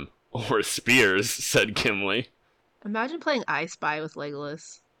from them. Or spears, said Gimli. Imagine playing I Spy with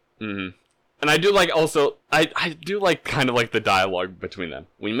Legolas. Mm-hmm. And I do like also, I do like kind of like the dialogue between them.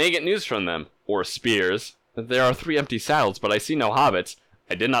 We may get news from them, or spears. There are 3 empty saddles, but I see no hobbits.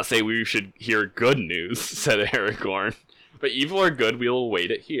 I did not say we should hear good news, said Aragorn. But evil or good, we will await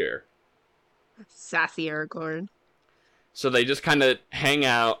it here. Sassy Aragorn. So they just kind of hang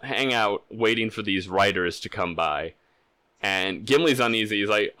out, waiting for these riders to come by. And Gimli's uneasy. He's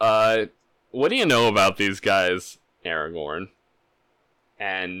like, what do you know about these guys, Aragorn?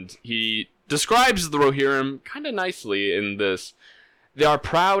 And he describes the Rohirrim kind of nicely in this. They are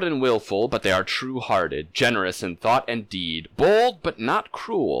proud and willful, but they are true-hearted, generous in thought and deed, bold but not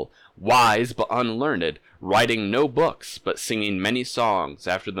cruel, wise but unlearned, writing no books, but singing many songs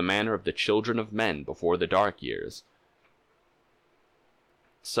after the manner of the children of men before the dark years.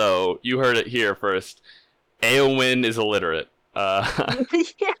 So, you heard it here first. Éowyn is illiterate.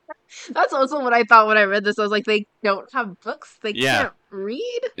 Yeah, that's also what I thought when I read this. I was like, they don't have books. They can't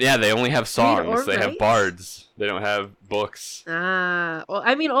read. Yeah, they only have songs. They have write? bards. They don't have books. Ah, well,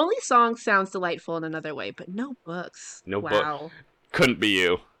 I mean, only songs sounds delightful in another way, but no books. No book. Wow. Couldn't be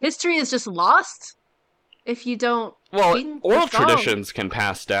you. History is just lost if you don't. Well, read oral the song. traditions can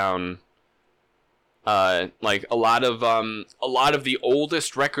pass down. Like a lot of the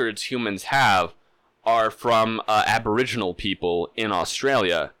oldest records humans have are from Aboriginal people in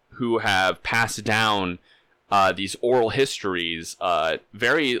Australia who have passed down these oral histories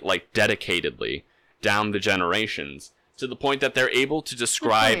very like dedicatedly down the generations to the point that they're able to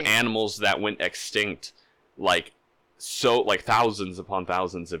describe point. animals that went extinct like thousands upon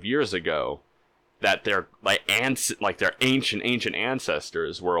thousands of years ago that their their ancient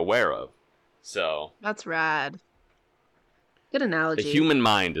ancestors were aware of. So That's rad. Good analogy. the human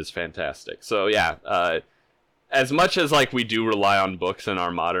mind is fantastic. So yeah, as much as like we do rely on books in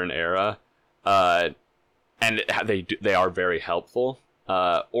our modern era, and they are very helpful.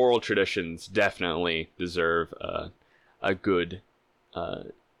 Oral traditions definitely deserve a good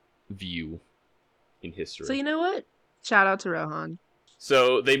view in history. So you know what? Shout out to Rohan.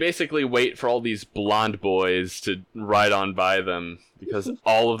 So they basically wait for all these blonde boys to ride on by them because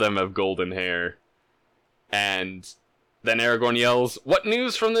all of them have golden hair. And then Aragorn yells, "What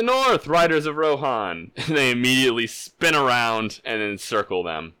news from the north, riders of Rohan?" And they immediately spin around and encircle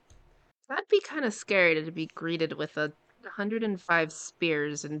them. That'd be kind of scary to be greeted with 105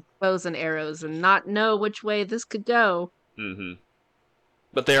 spears and bows and arrows and not know which way this could go. Mm-hmm.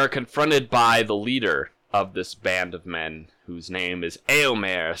 But they are confronted by the leader of this band of men, whose name is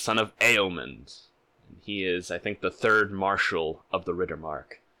Éomer, son of Éomund. And he is, I think, the 3rd Marshal of the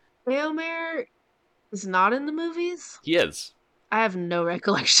Riddermark. Éomer is not in the movies? He is. I have no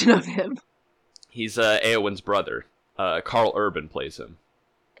recollection of him. He's Éowyn's brother. Carl Urban plays him.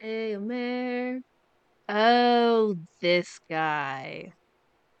 Éomer. Oh, this guy.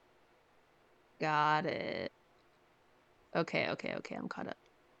 Got it. Okay, I'm caught up.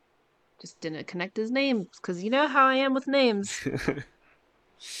 Just didn't connect his names, because you know how I am with names.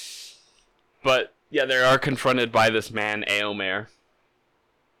 But, yeah, they are confronted by this man, Éomer,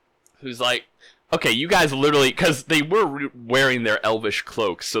 who's like, okay, you guys literally, because they were wearing their elvish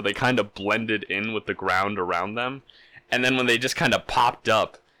cloaks, so they kind of blended in with the ground around them. And then when they just kind of popped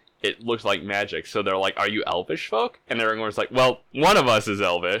up, it looked like magic. So they're like, are you elvish folk? And everyone's like, well, one of us is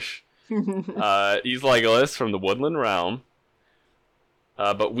elvish. He's Legolas from the Woodland Realm.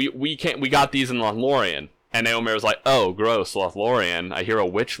 But we got these in Lothlorien. And Eomer's like, oh, gross, Lothlorien. I hear a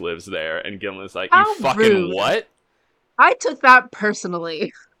witch lives there. And Gimli's like, How you fucking rude. what? I took that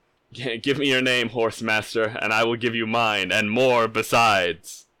personally. Yeah, give me your name, horse master, and I will give you mine, and more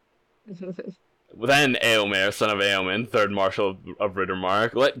besides. Then Eomer, son of Eomen, third marshal of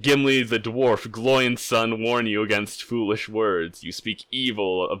Riddermark, let Gimli the dwarf, Gloin's son, warn you against foolish words. You speak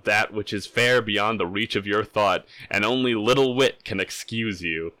evil of that which is fair beyond the reach of your thought, and only little wit can excuse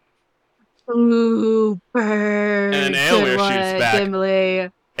you. Ooh, burn. And Eomer shoots back.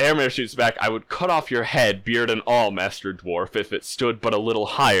 Gimli. Eomer shoots back, I would cut off your head, beard and all, Master Dwarf, if it stood but a little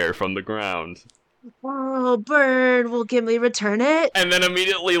higher from the ground. Oh, burn. Will Gimli return it? And then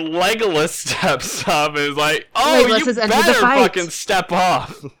immediately Legolas steps up and is like, oh, Legolas you has entered the better fight. fucking step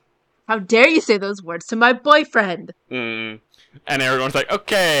off. How dare you say those words to my boyfriend? And Aragorn's like,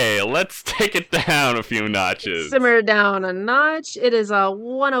 okay, let's take it down a few notches. Simmer down a notch. It is a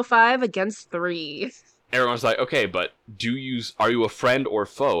 105 against 3. Aragorn's like, okay, but are you a friend or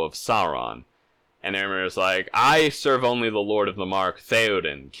foe of Sauron? And Aramir's like, I serve only the Lord of the Mark,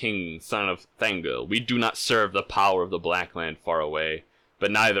 Theoden, king, son of Thengel. We do not serve the power of the Blackland far away,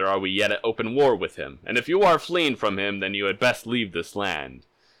 but neither are we yet at open war with him. And if you are fleeing from him, then you had best leave this land.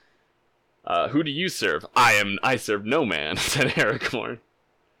 Who do you serve? I serve no man, said Aragorn.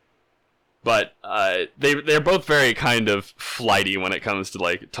 But they're both very kind of flighty when it comes to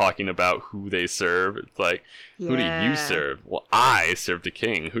like talking about who they serve. It's like, who do you serve? Well, I serve the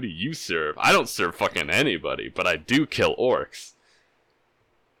king. Who do you serve? I don't serve fucking anybody, but I do kill orcs.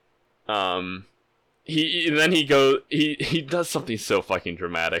 He does something so fucking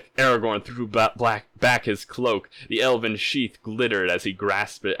dramatic. Aragorn threw back his cloak. The elven sheath glittered as he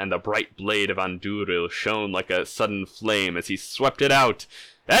grasped it, and the bright blade of Andúril shone like a sudden flame as he swept it out.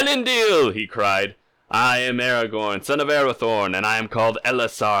 Elendil, he cried. I am Aragorn, son of Arathorn, and I am called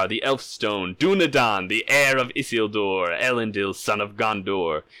Elisar, the Elfstone, Dunedain, the heir of Isildur, Elendil, son of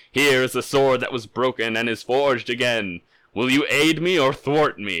Gondor. Here is the sword that was broken and is forged again. Will you aid me or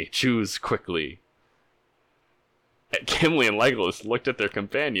thwart me? Choose quickly. Gimli and Legolas looked at their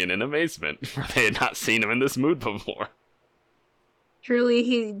companion in amazement, for they had not seen him in this mood before. Truly,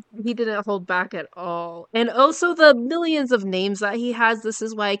 he didn't hold back at all. And also the millions of names that he has, this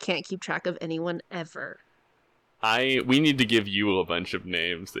is why I can't keep track of anyone ever. We need to give you a bunch of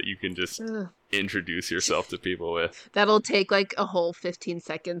names that you can just introduce yourself to people with. That'll take like a whole 15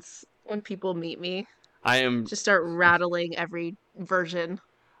 seconds when people meet me. Just start rattling every version.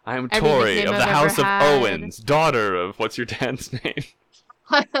 I am Tori of the House of Owens, daughter of, what's your dad's name?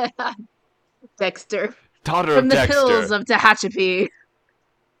 Dexter. Daughter from of the Dexter. hills of Tehachapi.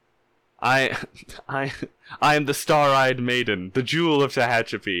 I am the star-eyed maiden, the jewel of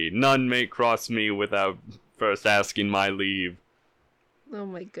Tehachapi. None may cross me without first asking my leave. Oh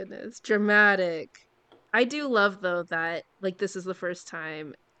my goodness, dramatic. I do love though that like this is the first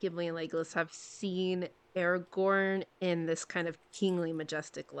time Gimli and Legolas have seen Aragorn in this kind of kingly,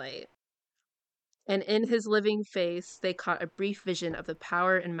 majestic light. And in his living face, they caught a brief vision of the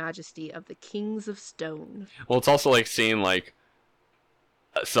power and majesty of the kings of stone. Well, it's also like seeing like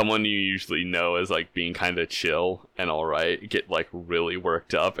someone you usually know as like being kind of chill and alright get like really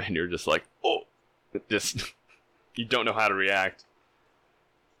worked up, and you're just like, oh, just you don't know how to react.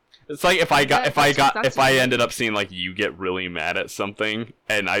 It's like if I ended up seeing like you get really mad at something,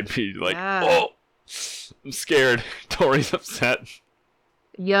 and I'd be like, oh, I'm scared. Tori's upset.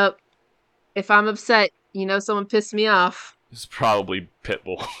 Yup. If I'm upset, you know someone pissed me off. It's probably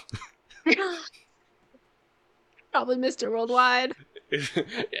Pitbull. Probably Mr. Worldwide.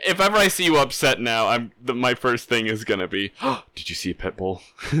 If ever I see you upset now, my first thing is gonna be, oh, did you see Pitbull?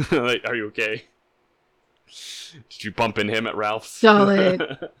 Like, are you okay? Did you bump in him at Ralph's? Solid.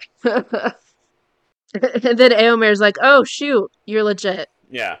 And then Eomer's like, oh shoot, you're legit.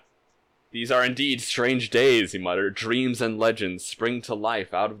 Yeah. These are indeed strange days, he muttered. Dreams and legends spring to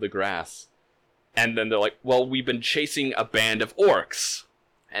life out of the grass. And then they're like, well, we've been chasing a band of orcs.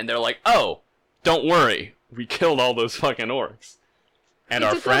 And they're like, oh, don't worry. We killed all those fucking orcs. And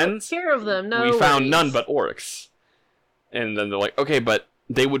our friends, care of them. No we found worries. none but orcs. And then they're like, okay, but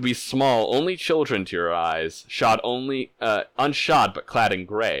they would be small, only children to your eyes, unshod but clad in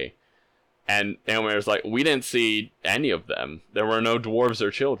gray. And Eomer's like, we didn't see any of them. There were no dwarves or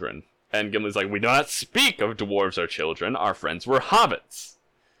children. And Gimli's like, we do not speak of dwarves or children. Our friends were hobbits.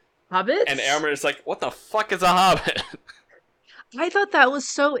 And Hobbits? Éomer is like, what the fuck is a hobbit? I thought that was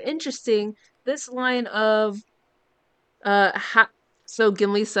so interesting. This line of so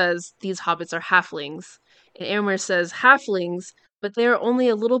Gimli says these hobbits are halflings, and Éomer says halflings, but they are only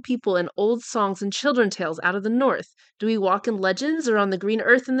a little people in old songs and children tales out of the north. Do we walk in legends or on the green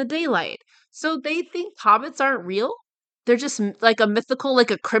earth in the daylight? So they think hobbits aren't real? They're just like a mythical,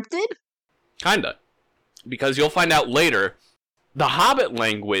 like a cryptid? Kinda. Because you'll find out later, the hobbit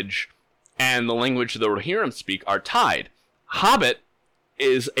language and the language the Rohirrim speak are tied. Hobbit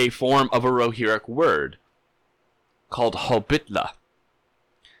is a form of a Rohirric word called Hobbitla.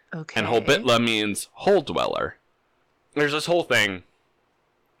 Okay. And Hobbitla means hole dweller. There's this whole thing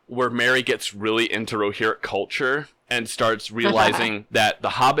where Mary gets really into Rohirric culture and starts realizing that the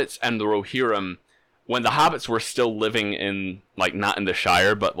hobbits and the Rohirrim, when the hobbits were still living in, like, not in the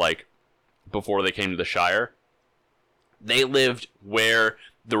Shire, but, like, before they came to the Shire, they lived where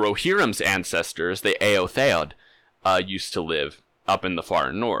the Rohirrim's ancestors, the Eotheod, used to live up in the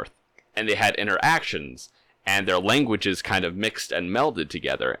far north. And they had interactions, and their languages kind of mixed and melded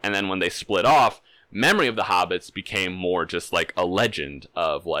together. And then when they split off, memory of the hobbits became more just like a legend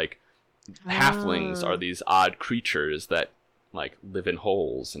of, like, halflings are these odd creatures that, like, live in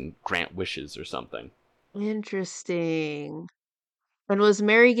holes and grant wishes or something. Interesting. And was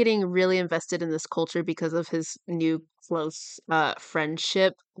Mary getting really invested in this culture because of his new close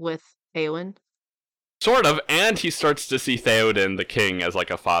friendship with Eowyn? Sort of, and he starts to see Theoden, the king, as,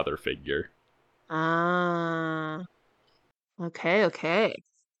 like, a father figure. Ah, okay, okay.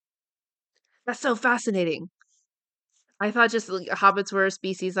 That's so fascinating. I thought just like, hobbits were a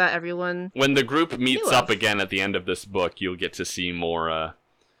species that everyone When the group meets knew up of. again at the end of this book, you'll get to see more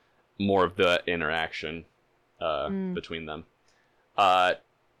of the interaction Mm. between them. But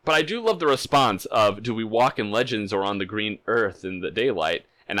I do love the response of, do we walk in legends or on the green earth in the daylight?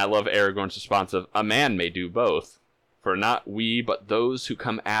 And I love Aragorn's response of, a man may do both. For not we, but those who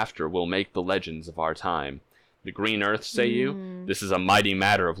come after will make the legends of our time. The green earth, say you? Mm. This is a mighty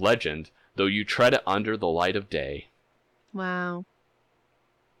matter of legend, though you tread it under the light of day. Wow.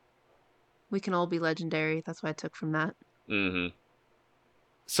 We can all be legendary. That's what I took from that. Mm-hmm.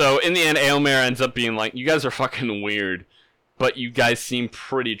 So, in the end, Éomer ends up being like, you guys are fucking weird, but you guys seem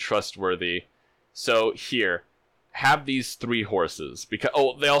pretty trustworthy. So, here, have these 3 horses. Because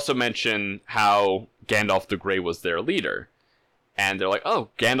they also mention how Gandalf the Grey was their leader. And they're like, oh,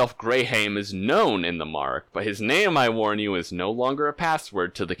 Gandalf Greyheim is known in the Mark, but his name, I warn you, is no longer a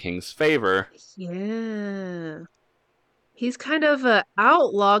password to the king's favor. Yeah. He's kind of a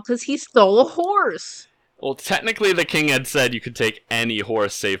outlaw because he stole a horse. Well, technically the king had said you could take any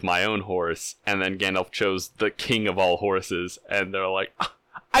horse save my own horse, and then Gandalf chose the king of all horses, and they're like,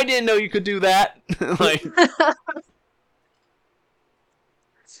 I didn't know you could do that. Like,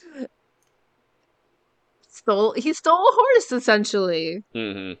 He stole a horse essentially.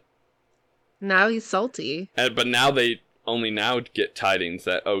 mm-hmm. Now he's salty. But now they only now get tidings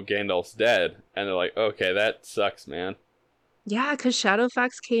that, oh, Gandalf's dead, and they're like, okay, that sucks, man. Yeah, because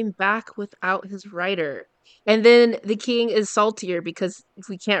Shadowfax came back without his rider. And then the king is saltier because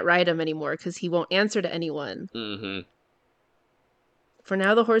we can't ride him anymore because he won't answer to anyone. Mm-hmm. For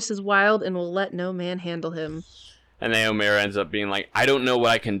now, the horse is wild and will let no man handle him. And Éomer ends up being like, I don't know what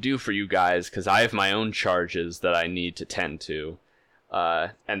I can do for you guys, because I have my own charges that I need to tend to.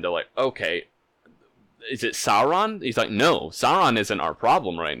 And they're like, okay, is it Sauron? He's like, no, Sauron isn't our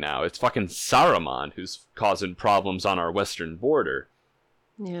problem right now. It's fucking Saruman who's causing problems on our western border.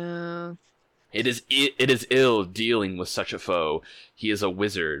 Yeah. It is ill dealing with such a foe. He is a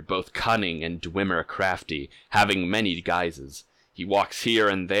wizard, both cunning and dwemer crafty, having many guises. He walks here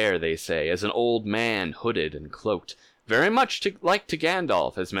and there, they say, as an old man, hooded and cloaked, very much like to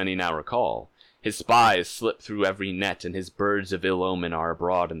Gandalf, as many now recall. His spies slip through every net, and his birds of ill omen are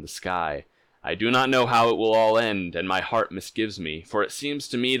abroad in the sky. I do not know how it will all end, and my heart misgives me, for it seems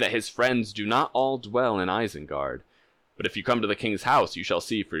to me that his friends do not all dwell in Isengard. But if you come to the king's house, you shall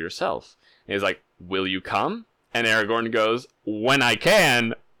see for yourself. And he's like, will you come? And Aragorn goes, when I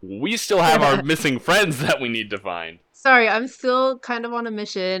can. We still have our missing friends that we need to find. Sorry, I'm still kind of on a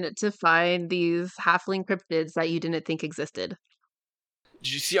mission to find these halfling cryptids that you didn't think existed.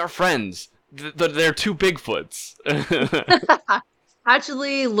 Did you see our friends? They're 2 Bigfoots.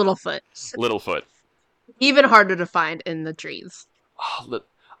 Actually, Littlefoot. Littlefoot. Even harder to find in the trees.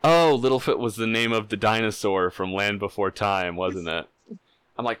 Oh, Littlefoot was the name of the dinosaur from Land Before Time, wasn't it?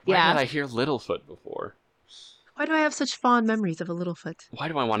 I'm like, why did I hear Littlefoot before? Why do I have such fond memories of a Littlefoot? Why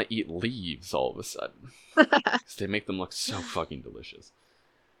do I want to eat leaves all of a sudden? Because they make them look so fucking delicious.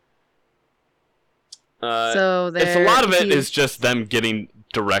 So it's a lot of it is just them getting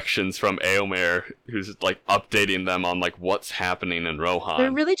directions from Éomer, who's like updating them on like what's happening in They're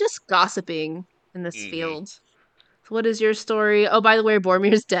Rohan. really just gossiping in this Hmm. field. So what is your story? Oh, by the way,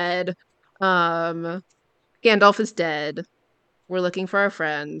 Boromir's dead. Um, Gandalf is dead. We're looking for our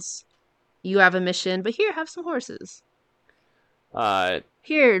friends. You have a mission, but here, have some horses. Uh,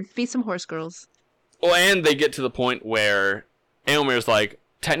 Here, feed some horse girls. well, and they get to the point where Éomer's like,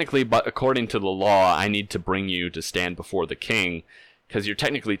 technically, but according to the law, I need to bring you to stand before the king, because you're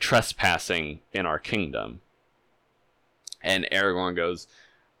technically trespassing in our kingdom. And Aragorn goes,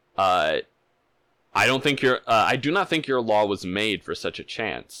 I do not think your law was made for such a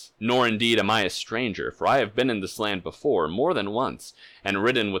chance. Nor indeed am I a stranger, for I have been in this land before, more than once, and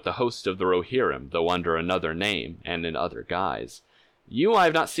ridden with the host of the Rohirrim, though under another name, and in other guise. You I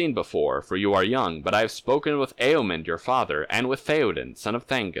have not seen before, for you are young, but I have spoken with Eomund your father, and with Theoden, son of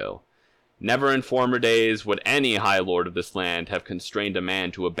Thango. Never in former days would any high lord of this land have constrained a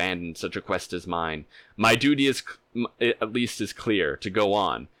man to abandon such a quest as mine. My duty at least is clear, to go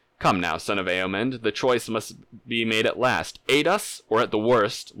on. Come now, son of Eomund, the choice must be made at last. Aid us, or at the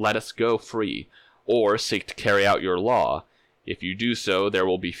worst, let us go free. Or seek to carry out your law. If you do so, there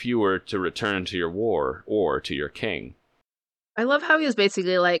will be fewer to return to your war, or to your king. I love how he was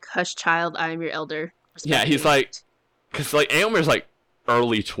basically like, hush child, I am your elder. Yeah, Respect he's me. like, because like Eomer's like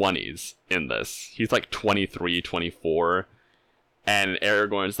early 20s in this. He's like 23, 24. And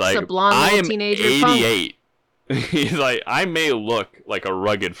Aragorn's like, Just a blonde I little am teenager 88. He's like, I may look like a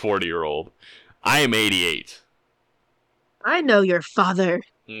rugged 40-year-old. I am 88. I know your father.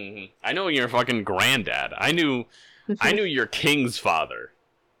 I know your fucking granddad. I knew your king's father.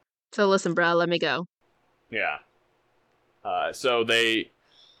 So listen, bro, let me go. Yeah. So they...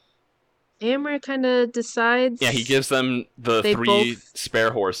 Amber kind of decides. Yeah, he gives them the They 3 both-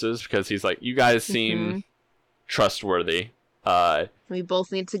 spare horses because he's like, you guys seem trustworthy. We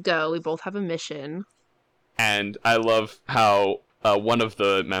both need to go. We both have a mission. And I love how one of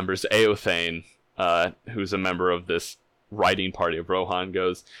the members, Eothane, who's a member of this riding party of Rohan,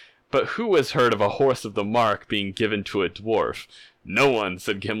 goes, "But who has heard of a horse of the mark being given to a dwarf?" "No one,"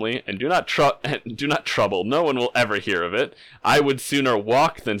 said Gimli, and do not trouble. No one will ever hear of it. I would sooner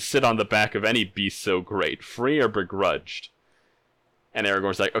walk than sit on the back of any beast so great, free or begrudged. And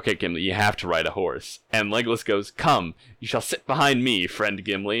Aragorn's like, "Okay, Gimli, you have to ride a horse." And Legolas goes, "Come, you shall sit behind me, friend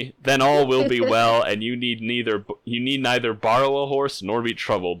Gimli. Then all will be well, and you need neither borrow a horse nor be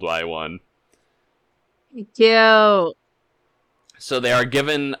troubled by one." Cute. So they are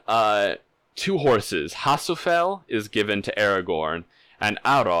given 2 horses. Hasufel is given to Aragorn, and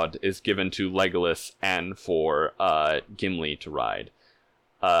Arod is given to Legolas and for Gimli to ride.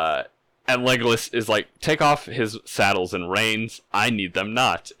 And Legolas is like, "Take off his saddles and reins. I need them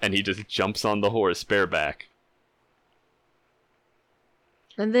not." And he just jumps on the horse bareback.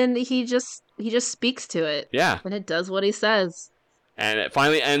 And then he just speaks to it. Yeah. And it does what he says. And it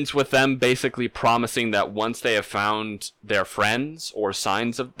finally ends with them basically promising that once they have found their friends or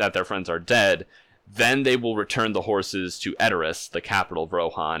signs of that their friends are dead, then they will return the horses to Edoras, the capital of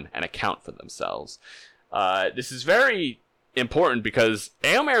Rohan, and account for themselves. This is very important because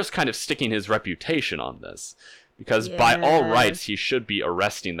Éomer is kind of sticking his reputation on this. Because by all rights, he should be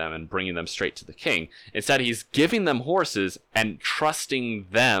arresting them and bringing them straight to the king. Instead, he's giving them horses and trusting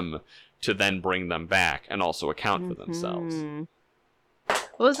them to then bring them back and also account for themselves.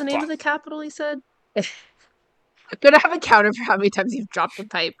 What was the name of the capital, he said? I'm gonna have a counter for how many times you've dropped the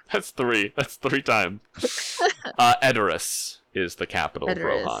pipe. That's 3. That's 3 times. Edoras is the capital of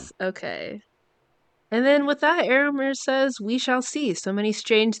Rohan. Okay. And then with that, Aramir says, "We shall see. So many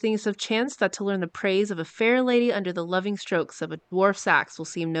strange things have chanced that to learn the praise of a fair lady under the loving strokes of a dwarf's axe will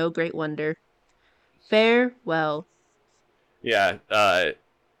seem no great wonder. Farewell." Yeah,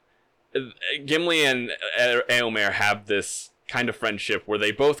 Gimli and Éomer have this kind of friendship where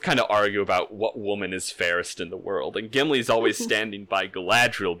they both kind of argue about what woman is fairest in the world. And Gimli's always standing by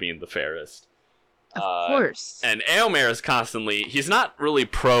Galadriel being the fairest. Of course. And Éomer is constantly, he's not really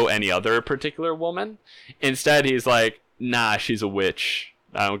pro any other particular woman. Instead, he's like, "Nah, she's a witch.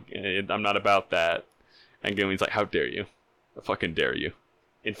 I'm not about that." And Gimli's like, "How dare you? I fucking dare you.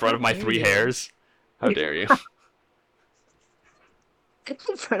 In front of my 3 hairs? How dare you?"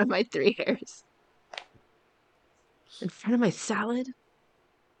 In front of my 3 hairs. In front of my salad.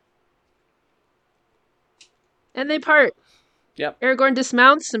 And they part. Yep. Aragorn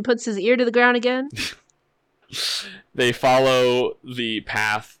dismounts and puts his ear to the ground again. They follow the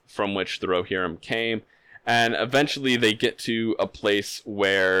path from which the Rohirrim came, and eventually they get to a place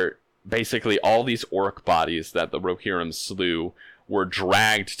where basically all these orc bodies that the Rohirrim slew were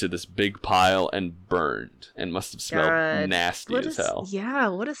dragged to this big pile and burned, and must have smelled God. nasty as hell. Yeah,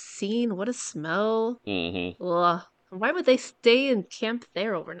 what a scene, what a smell. Mm-hmm. Ugh. Why would they stay and camp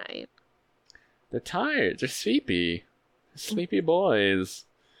there overnight? They're tired. They're sleepy. Sleepy boys.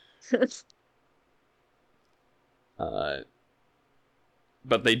 But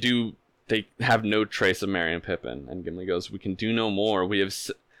they have no trace of Merry and Pippin. And Gimli goes, "We can do no more. We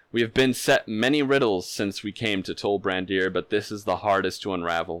have been set many riddles since we came to Tol Brandir, but this is the hardest to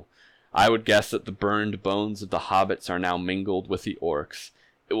unravel. I would guess that the burned bones of the hobbits are now mingled with the orcs.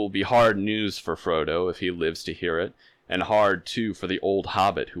 It will be hard news for Frodo if he lives to hear it, and hard, too, for the old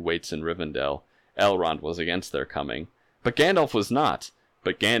hobbit who waits in Rivendell. Elrond was against their coming, but Gandalf was not.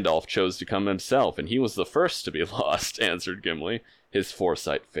 But Gandalf chose to come himself, and he was the first to be lost," answered Gimli. His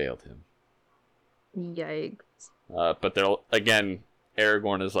foresight failed him. Yikes. But they're, again,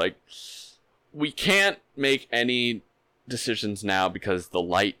 Aragorn is like, "We can't make any decisions now because the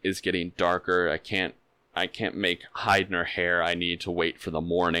light is getting darker. I can't hide in her hair. I need to wait for the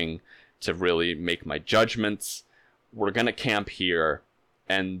morning to really make my judgments. We're gonna camp here,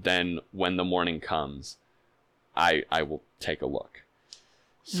 and then when the morning comes, I will take a look."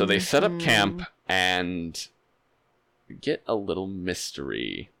 So they set up camp and get a little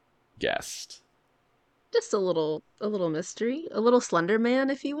mystery guest. Just a little mystery, a little Slender Man,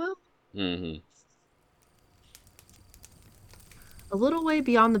 if you will. Mm-hmm. A little way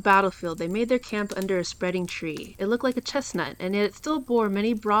beyond the battlefield, they made their camp under a spreading tree. It looked like a chestnut, and yet it still bore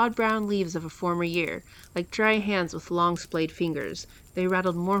many broad brown leaves of a former year. Like dry hands with long splayed fingers, they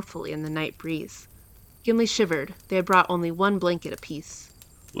rattled mournfully in the night breeze. Gimli shivered. They had brought only one blanket apiece.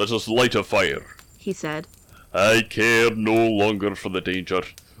 "Let us light a fire," he said. "I care no longer for the danger.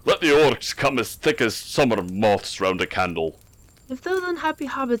 Let the orcs come as thick as summer moths round a candle." If those unhappy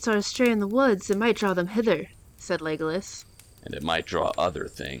hobbits are astray in the woods, it might draw them hither, said Legolas. "And it might draw other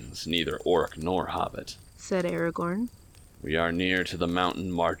things, neither orc nor hobbit," said Aragorn. "We are near to the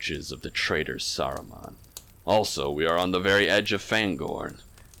mountain marches of the traitor Saruman. Also, we are on the very edge of Fangorn,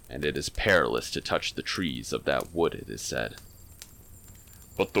 and it is perilous to touch the trees of that wood, it is said."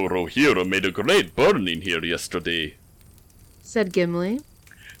 "But the Rohirrim made a great burning here yesterday," said Gimli.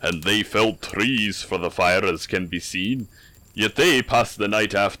 "and they felled trees for the fire, as can be seen. Yet they passed the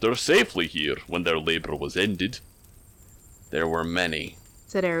night after safely here when their labor was ended." "There were many,"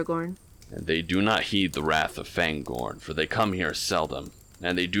 said Aragorn. "and they do not heed the wrath of Fangorn, for they come here seldom,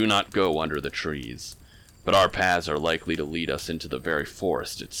 and they do not go under the trees. But our paths are likely to lead us into the very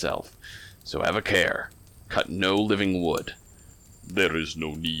forest itself, so have a care. Cut no living wood." "There is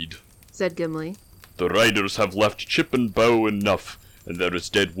no need," said Gimli. "The riders have left chip and bough enough, and there is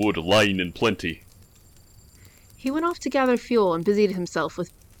dead wood lying in plenty." He went off to gather fuel and busied himself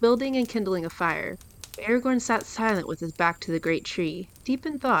with building and kindling a fire. Aragorn sat silent with his back to the great tree, deep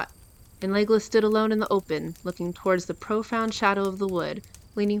in thought, and Legolas stood alone in the open, looking towards the profound shadow of the wood,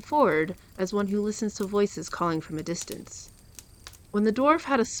 leaning forward as one who listens to voices calling from a distance. When the dwarf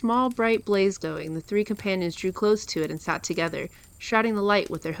had a small bright blaze going, the three companions drew close to it and sat together, shrouding the light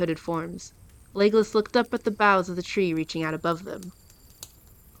with their hooded forms. Legolas looked up at the boughs of the tree reaching out above them.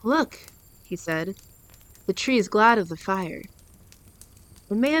 "Look," he said. "The tree is glad of the fire."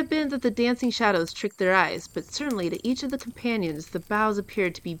 It may have been that the dancing shadows tricked their eyes, but certainly to each of the companions the boughs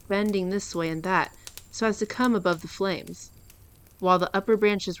appeared to be bending this way and that, so as to come above the flames, while the upper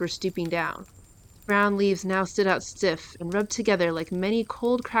branches were stooping down. Brown leaves now stood out stiff and rubbed together like many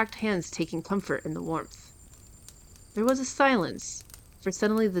cold cracked hands taking comfort in the warmth. There was a silence, for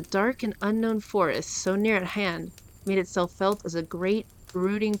suddenly the dark and unknown forest, so near at hand, made itself felt as a great,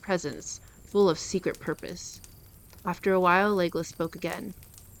 brooding presence, full of secret purpose. After a while, Legolas spoke again.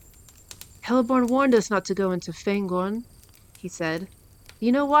 "Celeborn warned us not to go into Fangorn," he said. "Do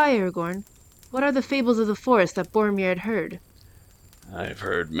you know why, Aragorn? What are the fables of the forest that Boromir had heard?" "I've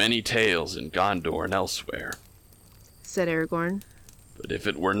heard many tales in Gondor and elsewhere," said Aragorn. "but if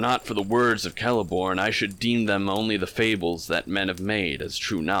it were not for the words of Celeborn, I should deem them only the fables that men have made as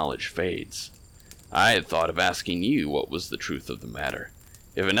true knowledge fades. I had thought of asking you what was the truth of the matter.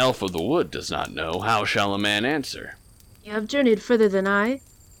 If an elf of the wood does not know, how shall a man answer?" "You have journeyed further than I,"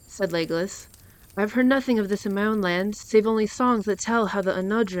 said Legolas. "I have heard nothing of this in my own land, save only songs that tell how the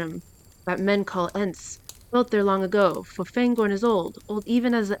Anodrim, that men call Ents, dwelt there long ago, for Fangorn is old, old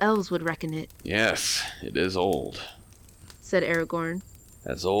even as the elves would reckon it." "Yes, it is old," said Aragorn.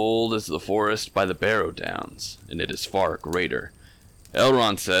 "as old as the forest by the Barrow Downs, and it is far greater.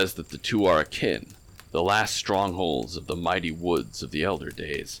 Elrond says that the two are akin, the last strongholds of the mighty woods of the elder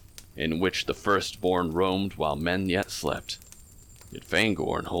days, in which the firstborn roamed while men yet slept. Yet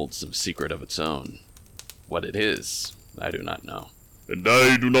Fangorn holds some secret of its own. What it is, I do not know." And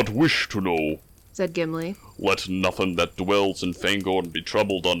I do not wish to know. said Gimli. Let nothing that dwells in Fangorn be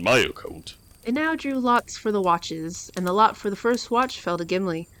troubled on my account. It now drew lots for the watches, and the lot for the first watch fell to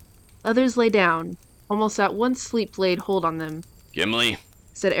Gimli. Others lay down. Almost at once sleep laid hold on them, Gimli,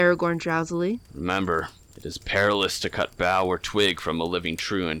 said Aragorn drowsily. remember, it is perilous to cut bough or twig from a living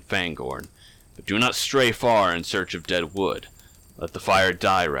tree in Fangorn, but do not stray far in search of dead wood. Let the fire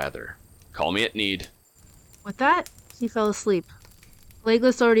die, rather. Call me at need. With that, he fell asleep.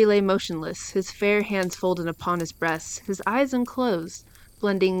 Legolas already lay motionless, his fair hands folded upon his breast, his eyes unclosed,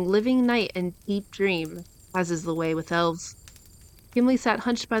 blending living night and deep dream, as is the way with elves. Gimli sat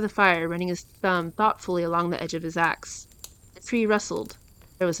hunched by the fire, running his thumb thoughtfully along the edge of his axe. The tree rustled.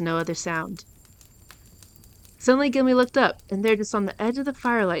 There was no other sound. Suddenly Gimli looked up, and there just on the edge of the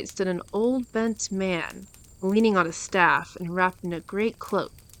firelight stood an old bent man, leaning on a staff and wrapped in a great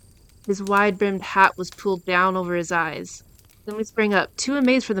cloak. His wide-brimmed hat was pulled down over his eyes. Gimli sprang up, too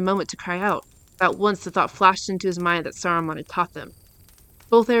amazed for the moment to cry out. At once the thought flashed into his mind that Saruman had taught them.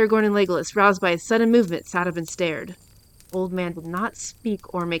 Both Aragorn and Legolas, roused by his sudden movement, sat up and stared. The old man did not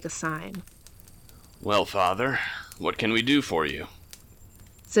speak or make a sign, Well, father, what can we do for you?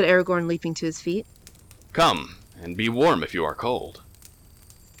 said Aragorn, leaping to his feet. Come, and be warm if you are cold.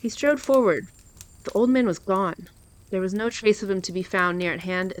 He strode forward. The old man was gone. There was no trace of him to be found near at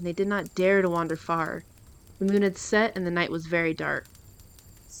hand, and they did not dare to wander far. The moon had set, and the night was very dark.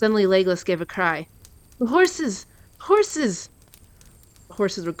 Suddenly Legolas gave a cry. The horses! Horses! The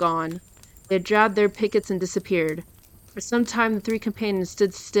horses were gone. They had dragged their pickets and disappeared. For some time the three companions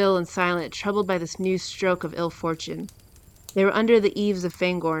stood still and silent, troubled by this new stroke of ill fortune. They were under the eaves of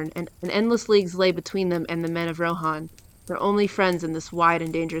Fangorn, and endless leagues lay between them and the men of Rohan, their only friends in this wide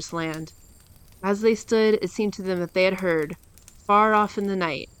and dangerous land. As they stood, it seemed to them that they had heard, far off in the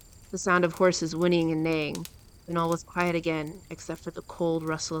night, the sound of horses whinnying and neighing. Then all was quiet again, except for the cold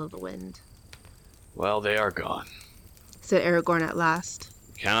rustle of the wind. Well, they are gone. Said Aragorn at last.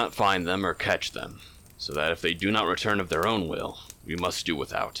 We cannot find them or catch them, so that if they do not return of their own will, we must do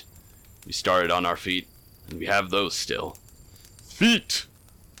without. We started on our feet, and we have those still. Feet!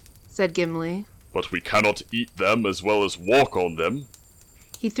 Said Gimli. But we cannot eat them as well as walk on them.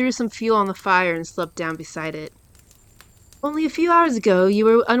 He threw some fuel on the fire and slumped down beside it. Only a few hours ago you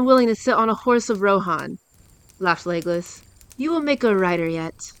were unwilling to sit on a horse of Rohan, laughed Legolas. You will make a rider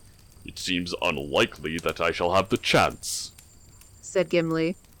yet, It seems unlikely that I shall have the chance. said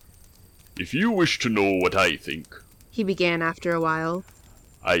Gimli. If you wish to know what I think, He began after a while.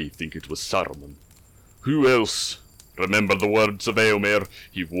 I think it was Saruman. Who else? Remember the words of Eomer,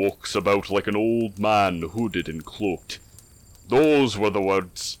 he walks about like an old man, hooded and cloaked. Those were the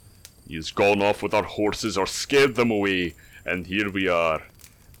words. He has gone off with our horses or scared them away, and here we are.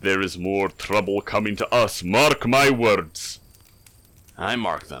 There is more trouble coming to us, mark my words. I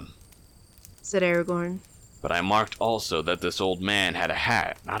marked them, Said Aragorn. but I marked also that this old man had a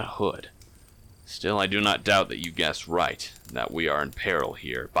hat, not a hood. Still, I do not doubt that you guessed right, that we are in peril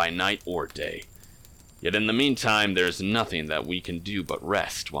here, by night or day. Yet in the meantime, there is nothing that we can do but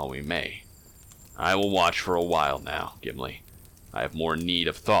rest while we may. I will watch for a while now, Gimli. I have more need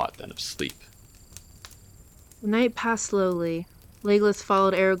of thought than of sleep. The night passed slowly. Legolas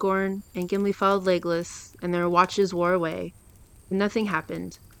followed Aragorn, and Gimli followed Legolas, and their watches wore away. And nothing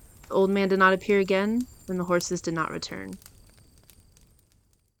happened. The old man did not appear again, and the horses did not return.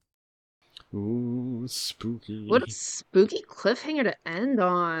 Ooh, spooky. What a spooky cliffhanger to end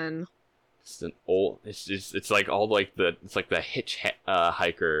on. It's an old. It's like all like the. It's like the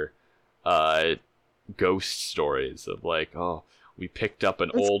hiker, ghost stories of like, oh, we picked up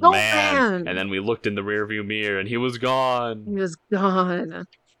an old man, and then we looked in the rearview mirror, and he was gone. He was gone.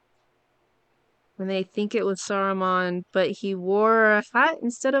 And they think it was Saruman, but he wore a hat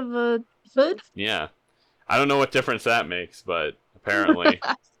instead of a hood. Yeah, I don't know what difference that makes, but apparently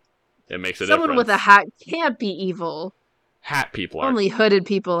it makes a Someone difference. with a hat can't be evil. Hat people are. Only hooded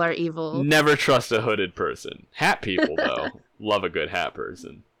people are evil. Never trust a hooded person. Hat people, though, love a good hat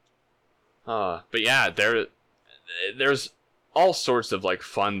person. But yeah, there's all sorts of like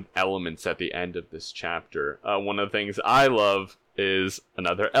fun elements at the end of this chapter. One of the things I love is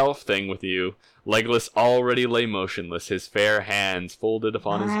another elf thing with you. Legolas already lay motionless, his fair hands folded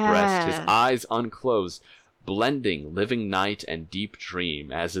upon his breast, his eyes unclosed, blending living night and deep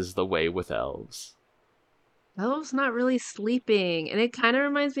dream, as is the way with elves. Elves not really sleeping, and it kind of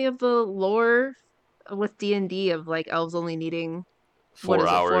reminds me of the lore with D&D of like elves only needing 4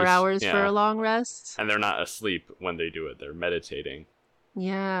 hours. 4 hours Yeah. for a long rest. And they're not asleep when they do it, they're meditating.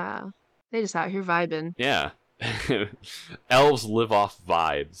 Yeah, they just out here vibing. Yeah. Elves live off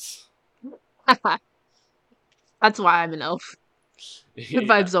vibes. That's why I'm an elf. Good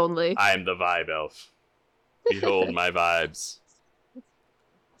vibes only. I am the vibe elf. Behold my vibes.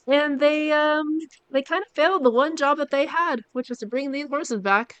 And they kind of failed the one job that they had, which was to bring these horses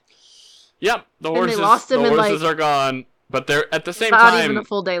back. Yep, the And horses. they lost him the in, horses like, are gone. But they're at the same Not time. even a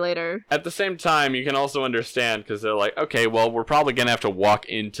full day later. At the same time, you can also understand because they're like, okay, well, we're probably gonna have to walk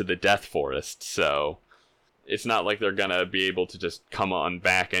into the Death Forest, so it's not like they're gonna be able to just come on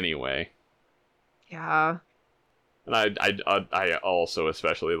back anyway. Yeah. And I also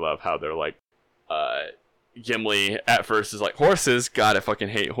especially love how they're like, Gimli at first is like, horses? God, I fucking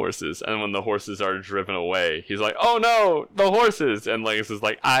hate horses. And when the horses are driven away, he's like, oh no, the horses! And Legolas is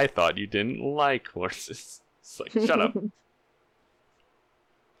like, I thought you didn't like horses. It's like, shut up.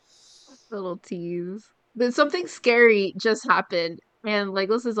 Little tease. But something scary just happened, and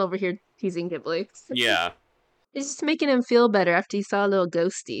Legolas is over here teasing Gimli. Yeah. It's just making him feel better after he saw a little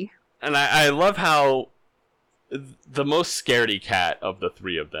ghosty. And I love how the most scaredy cat of the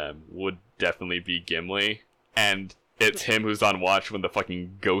three of them would definitely be Gimli, and it's him who's on watch when the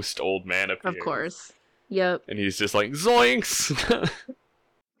fucking ghost old man appears. Of course. Yep. And he's just like, zoinks! On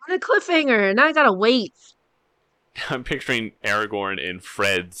a cliffhanger, now I gotta wait. I'm picturing Aragorn in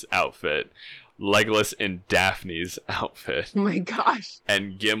Fred's outfit, Legolas in Daphne's outfit, Oh my gosh.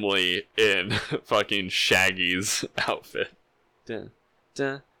 and Gimli in fucking Shaggy's outfit. Da,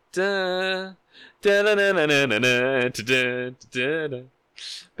 da, da. But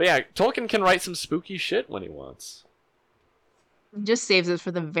yeah, Tolkien can write some spooky shit when he wants. Just saves it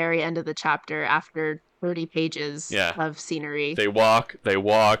for the very end of the chapter after 30 pages Yeah. of scenery. They walk,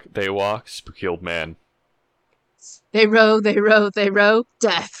 spooky old man. They row,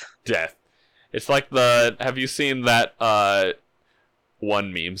 death. Death. It's like have you seen that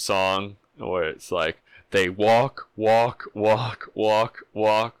one meme song where it's like, they walk,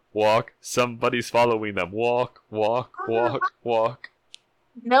 somebody's following them, walk.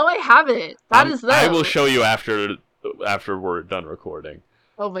 No, I haven't. That is I them. will show you after we're done recording.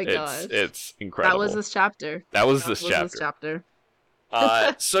 Oh my gosh. It's incredible. That was this chapter. That was this chapter.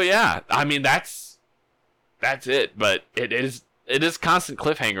 So yeah, I mean that's it. But it is constant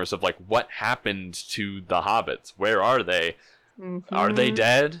cliffhangers of like what happened to the hobbits. Where are they? Mm-hmm. Are they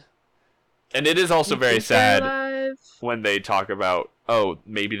dead? And it is also very sad when they talk about, oh,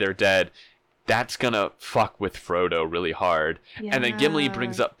 maybe they're dead. That's gonna fuck with Frodo really hard. Yeah. And then Gimli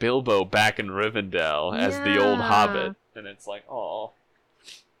brings up Bilbo back in Rivendell as the old hobbit. And it's like, oh.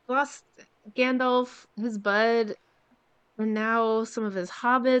 Lost Gandalf, his bud, and now some of his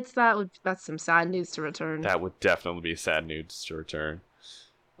hobbits. That's some sad news to return. That would definitely be sad news to return.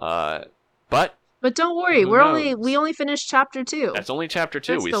 But don't worry, knows? we only finished chapter 2. That's only chapter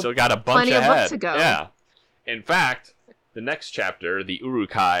 2. There's We still still got a bunch plenty of ahead. books to go. Yeah. In fact, the next chapter, the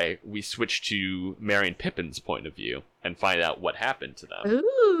Uruk-hai, we switch to Merry and Pippin's point of view and find out what happened to them.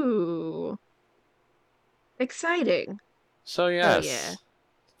 Ooh. Exciting. So yes. Oh, yeah.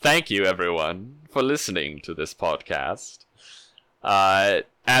 Thank you everyone for listening to this podcast.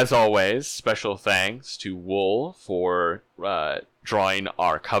 As always, special thanks to Wool for drawing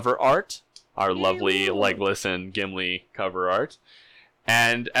our cover art. Our lovely Legolas and Gimli cover art.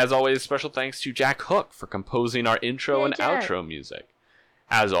 And as always, special thanks to Jack Hook for composing our intro and outro music.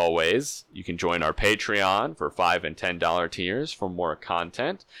 As always, you can join our Patreon for $5 and $10 tiers for more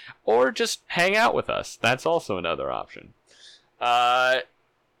content, or just hang out with us. That's also another option. I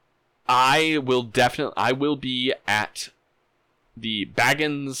will be at the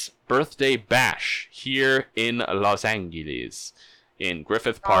Baggins birthday bash here in Los Angeles. In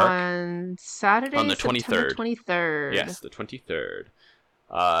Griffith Park. On Saturday, on the September 23rd. 23rd. Yes, the 23rd.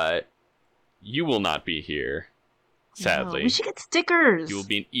 You will not be here, sadly. No, we should get stickers. You will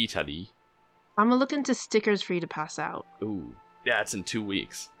be in Italy. I'm gonna look into stickers for you to pass out. Ooh. Yeah, it's in 2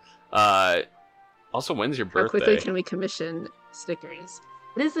 weeks. Also, when's your birthday? How quickly can we commission stickers?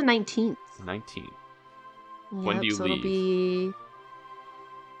 It is the 19th. 19th. When do you so leave? It'll be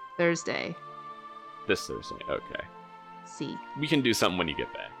Thursday. This Thursday, okay. See. We can do something when you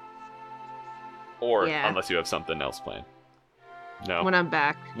get back. Or, Yeah. unless you have something else planned. No? When I'm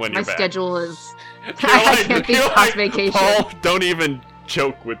back. When My you're back. schedule is... You're I can't be you're past vacation. Paul, don't even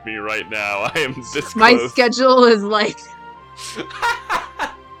joke with me right now. I am this My close. schedule is like...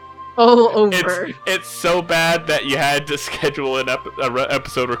 all over. It's so bad that you had to schedule an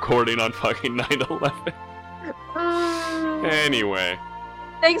episode recording on fucking 9/11. Anyway.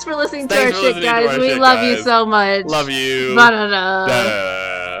 Thanks for listening to Thanks our for shit, listening to guys. our We shit, love you guys. so much. Love you. Ba-da-da. Da-da-da.